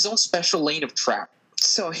 He's in his own special lane of trap.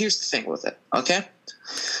 So here's the thing with it. Okay,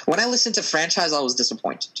 when I listened to Franchise, I was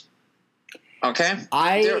disappointed. Okay,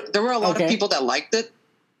 there were a lot of people that liked it.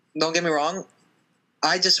 Don't get me wrong.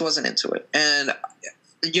 I just wasn't into it. And,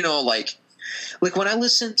 like when I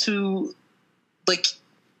listen to,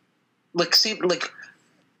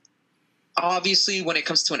 obviously when it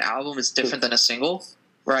comes to an album, it's different than a single,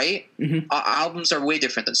 right? Mm-hmm. Albums are way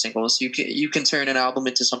different than singles. You can turn an album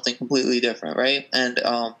into something completely different, right? And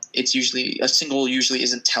a single usually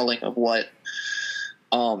isn't telling of what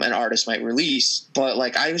an artist might release. But,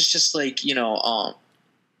 I was just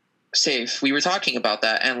Safe, we were talking about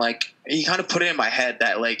that, and he kind of put it in my head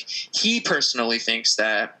that he personally thinks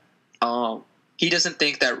that he doesn't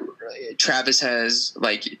think that Travis has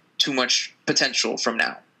too much potential from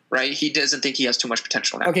now, right? He doesn't think he has too much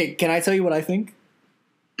potential now. Okay, can I tell you what I think?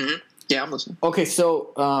 Mm-hmm. Yeah, I'm listening. Okay,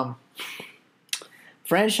 so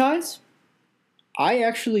Franchise, I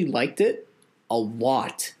actually liked it a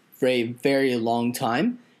lot for a very long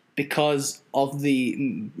time. Because of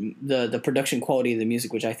the production quality of the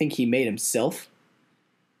music, which I think he made himself,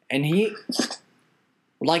 and he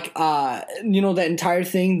the entire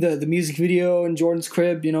thing, the music video in Jordan's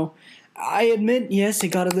crib, I admit, yes, it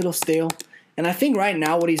got a little stale, and I think right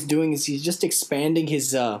now what he's doing is he's just expanding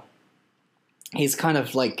his kind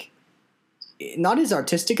of not his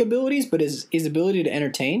artistic abilities, but his ability to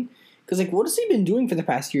entertain. Because what has he been doing for the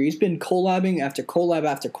past year? He's been collabing after collab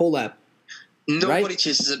after collab. Nobody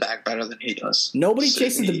chases the bag better than he does. Nobody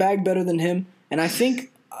chases the bag better than him, and I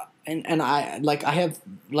think, and I have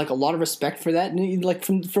a lot of respect for that.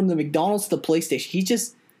 And from the McDonald's to the PlayStation, he's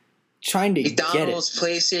just trying to McDonald's, get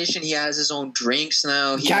it. PlayStation. He has his own drinks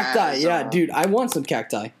now. Cacti, dude, I want some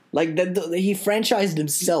cacti. Like he franchised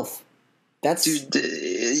himself. That's Dude,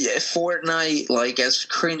 Fortnite, like as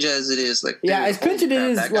cringe as it is, like yeah, dude, as cringe it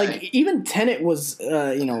holy is. crap, that Like guy. even Tenet was,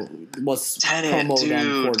 was Tenet, promoted on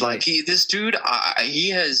dude, Fortnite. like this dude, he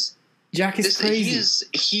has Jack is crazy.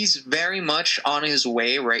 He's very much on his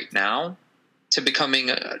way right now to becoming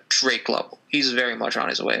a Drake level. He's very much on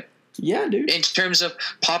his way Yeah, dude. in terms of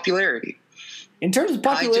popularity. In terms of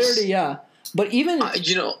popularity, yeah. But even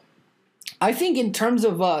I think in terms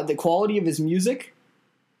of the quality of his music,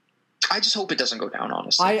 I just hope it doesn't go down.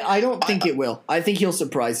 Honestly, I don't think it will. I think he'll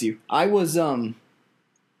surprise you. I was I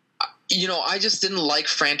just didn't like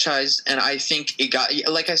franchise, and I think it got,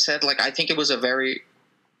 like I said, like I think it was a very.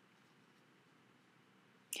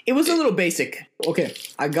 It was a little basic. Okay,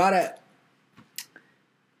 I gotta.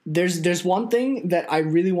 There's one thing that I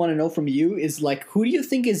really want to know from you is like, who do you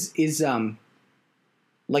think is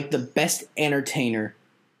like the best entertainer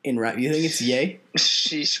in rap? You think it's Ye?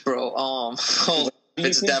 Sheesh, bro.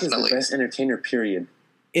 It's think definitely is the best entertainer. Period.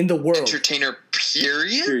 In the world? Entertainer.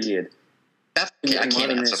 Period. Period. Okay, I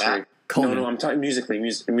can't answer that. No, I'm talking musically,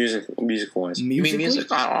 musical wise. You mean music?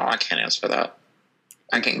 I can't answer that.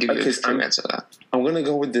 I can't give you a true answer to that. I'm gonna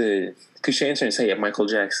go with the cliche answer and say Michael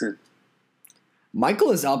Jackson.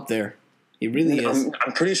 Michael is up there. He really is.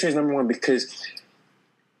 I'm pretty sure he's number one because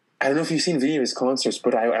I don't know if you've seen video of his concerts,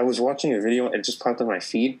 but I was watching a video and it just popped on my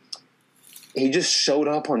feed. He just showed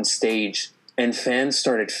up on stage and fans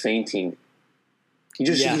started fainting. He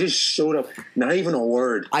just showed up, not even a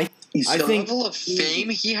word. I think the level of fame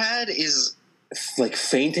he had is like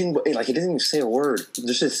fainting, but like he didn't even say a word,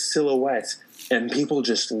 just a silhouette, and people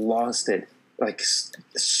just lost it, like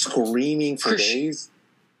screaming for days.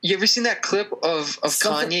 You ever seen that clip of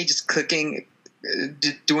Kanye just clicking,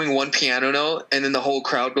 doing one piano note, and then the whole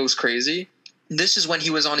crowd goes crazy? This is when he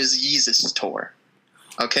was on his Yeezus tour.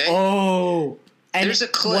 Okay. Oh, and there's a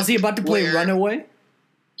clip. Was he about to play Runaway?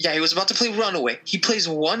 Yeah, he was about to play Runaway. He plays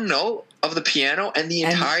one note of the piano, and the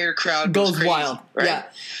entire crowd goes crazy, wild. Right? Yeah,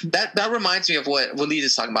 that reminds me of what Waleed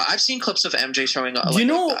is talking about. I've seen clips of MJ showing up.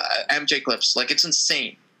 MJ clips, like it's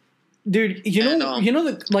insane, dude. You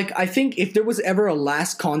know that. Like, I think if there was ever a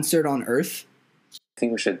last concert on Earth, I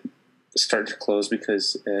think we should start to close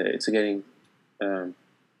because it's getting a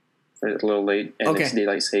little late, and it's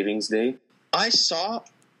daylight savings day. I saw,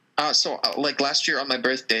 like last year on my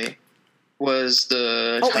birthday. Was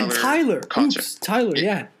the Tyler concert. Oops, Tyler,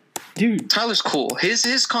 yeah. Dude. Tyler's cool.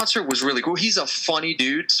 His concert was really cool. He's a funny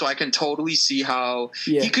dude, so I can totally see how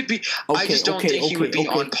he could be. I just don't think he would be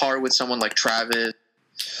on par with someone like Travis.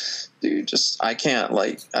 Dude, just I can't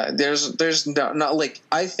like. There's not like.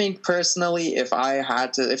 I think personally, if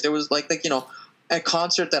there was like a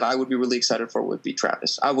concert that I would be really excited for would be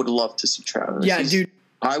Travis. I would love to see Travis. Yeah, dude.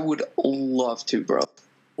 I would love to, bro.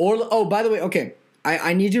 Or by the way, okay.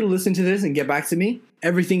 I need you to listen to this and get back to me.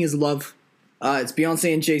 Everything is Love. It's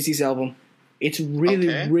Beyonce and Jay-Z's album. It's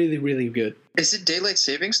really, really, really good. Is it daylight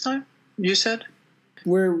savings time, you said?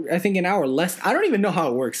 We're, I think, an hour less. I don't even know how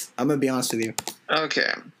it works. I'm going to be honest with you.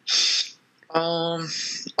 Okay.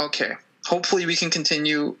 Okay. Hopefully we can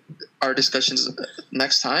continue our discussions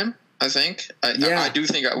next time. I think. I do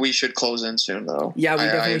think we should close in soon, though. Yeah, we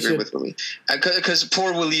definitely should. I agree with Waleed. Because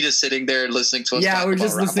poor Waleed is sitting there listening to us. Yeah, we're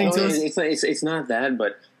just listening to us. It's not that,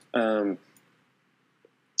 but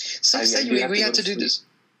sucks that we have to do this.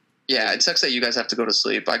 Yeah, it sucks that you guys have to go to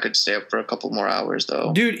sleep. I could stay up for a couple more hours,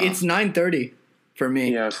 though. Dude, it's 9:30 for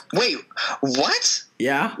me. Yeah. Wait, what?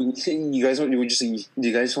 Yeah. You guys want? Do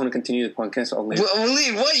you guys want to continue the podcast all night?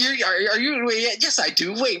 Waleed, what? Are you? Wait, yes, I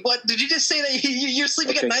do. Wait, what? Did you just say that you're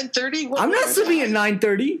sleeping at 9:30? I'm not sleeping at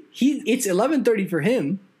 9:30. It's 11:30 for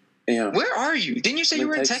him. Yeah. Where are you? Didn't you say you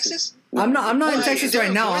were in Texas? I'm not in Texas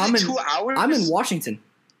right now. I'm in 2 hours. I'm in Washington.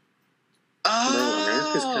 Oh,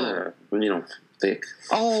 America's kind of thick.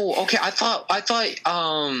 Oh, okay. I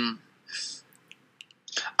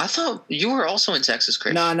thought you were also in Texas,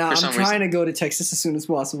 Chris. No. I'm trying to go to Texas as soon as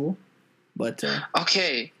possible. But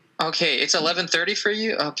okay. It's 11:30 for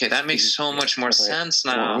you. Okay, that makes so much more sense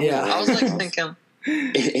now. Yeah. I was like thinking.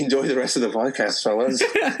 Enjoy the rest of the podcast, fellas.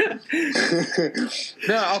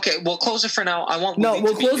 No, okay. We'll close it for now. I want. No,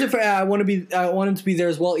 we'll close it for. I want him to be there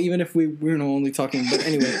as well, even if we're only talking. But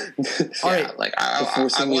anyway, all right. Like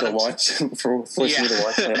forcing me to watch my own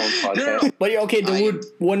podcast. No. But okay,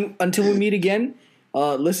 Daood. Until we meet again,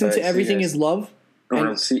 listen to Everything Is Love.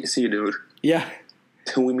 See you, dude. Yeah.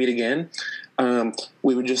 Till we meet again.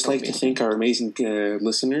 We would just like to thank our amazing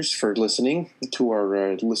listeners for listening to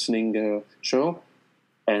our listening show.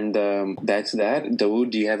 And that's that.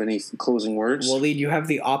 Daood, do you have any closing words? Waleed, you have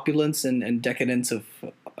the opulence and decadence of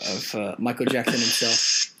Michael Jackson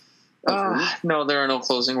himself. No, there are no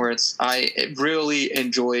closing words. I really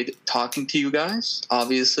enjoyed talking to you guys.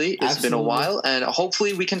 Obviously, it's been a Absolutely. while, and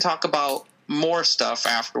hopefully we can talk about more stuff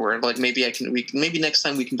afterward. Like maybe maybe next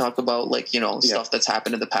time we can talk about stuff that's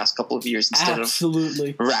happened in the past couple of years instead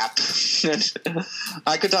Absolutely. of rap.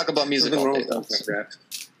 I could talk about music all day though.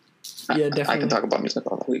 Yeah, definitely. I can talk about music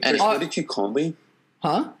all day. Wait, Chris, what did you call me?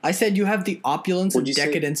 Huh? I said you have the opulence and What'd you say?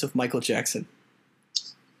 decadence of Michael Jackson.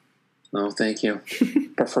 No, thank you.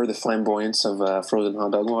 Prefer the flamboyance of frozen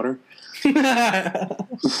hot dog water.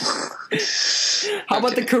 How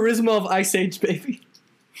about the charisma of Ice Age, baby?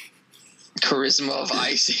 Charisma of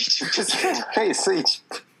Ice Age. Hey, Sage.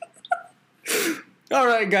 All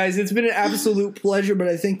right, guys, it's been an absolute pleasure, but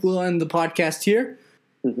I think we'll end the podcast here.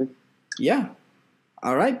 Mm-hmm. Yeah.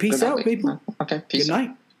 All right, peace Good out, night. people. Okay, peace Good out.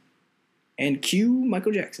 night. And cue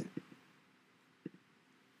Michael Jackson.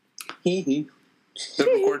 Hee hee. The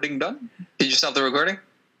recording done? Did you stop the recording?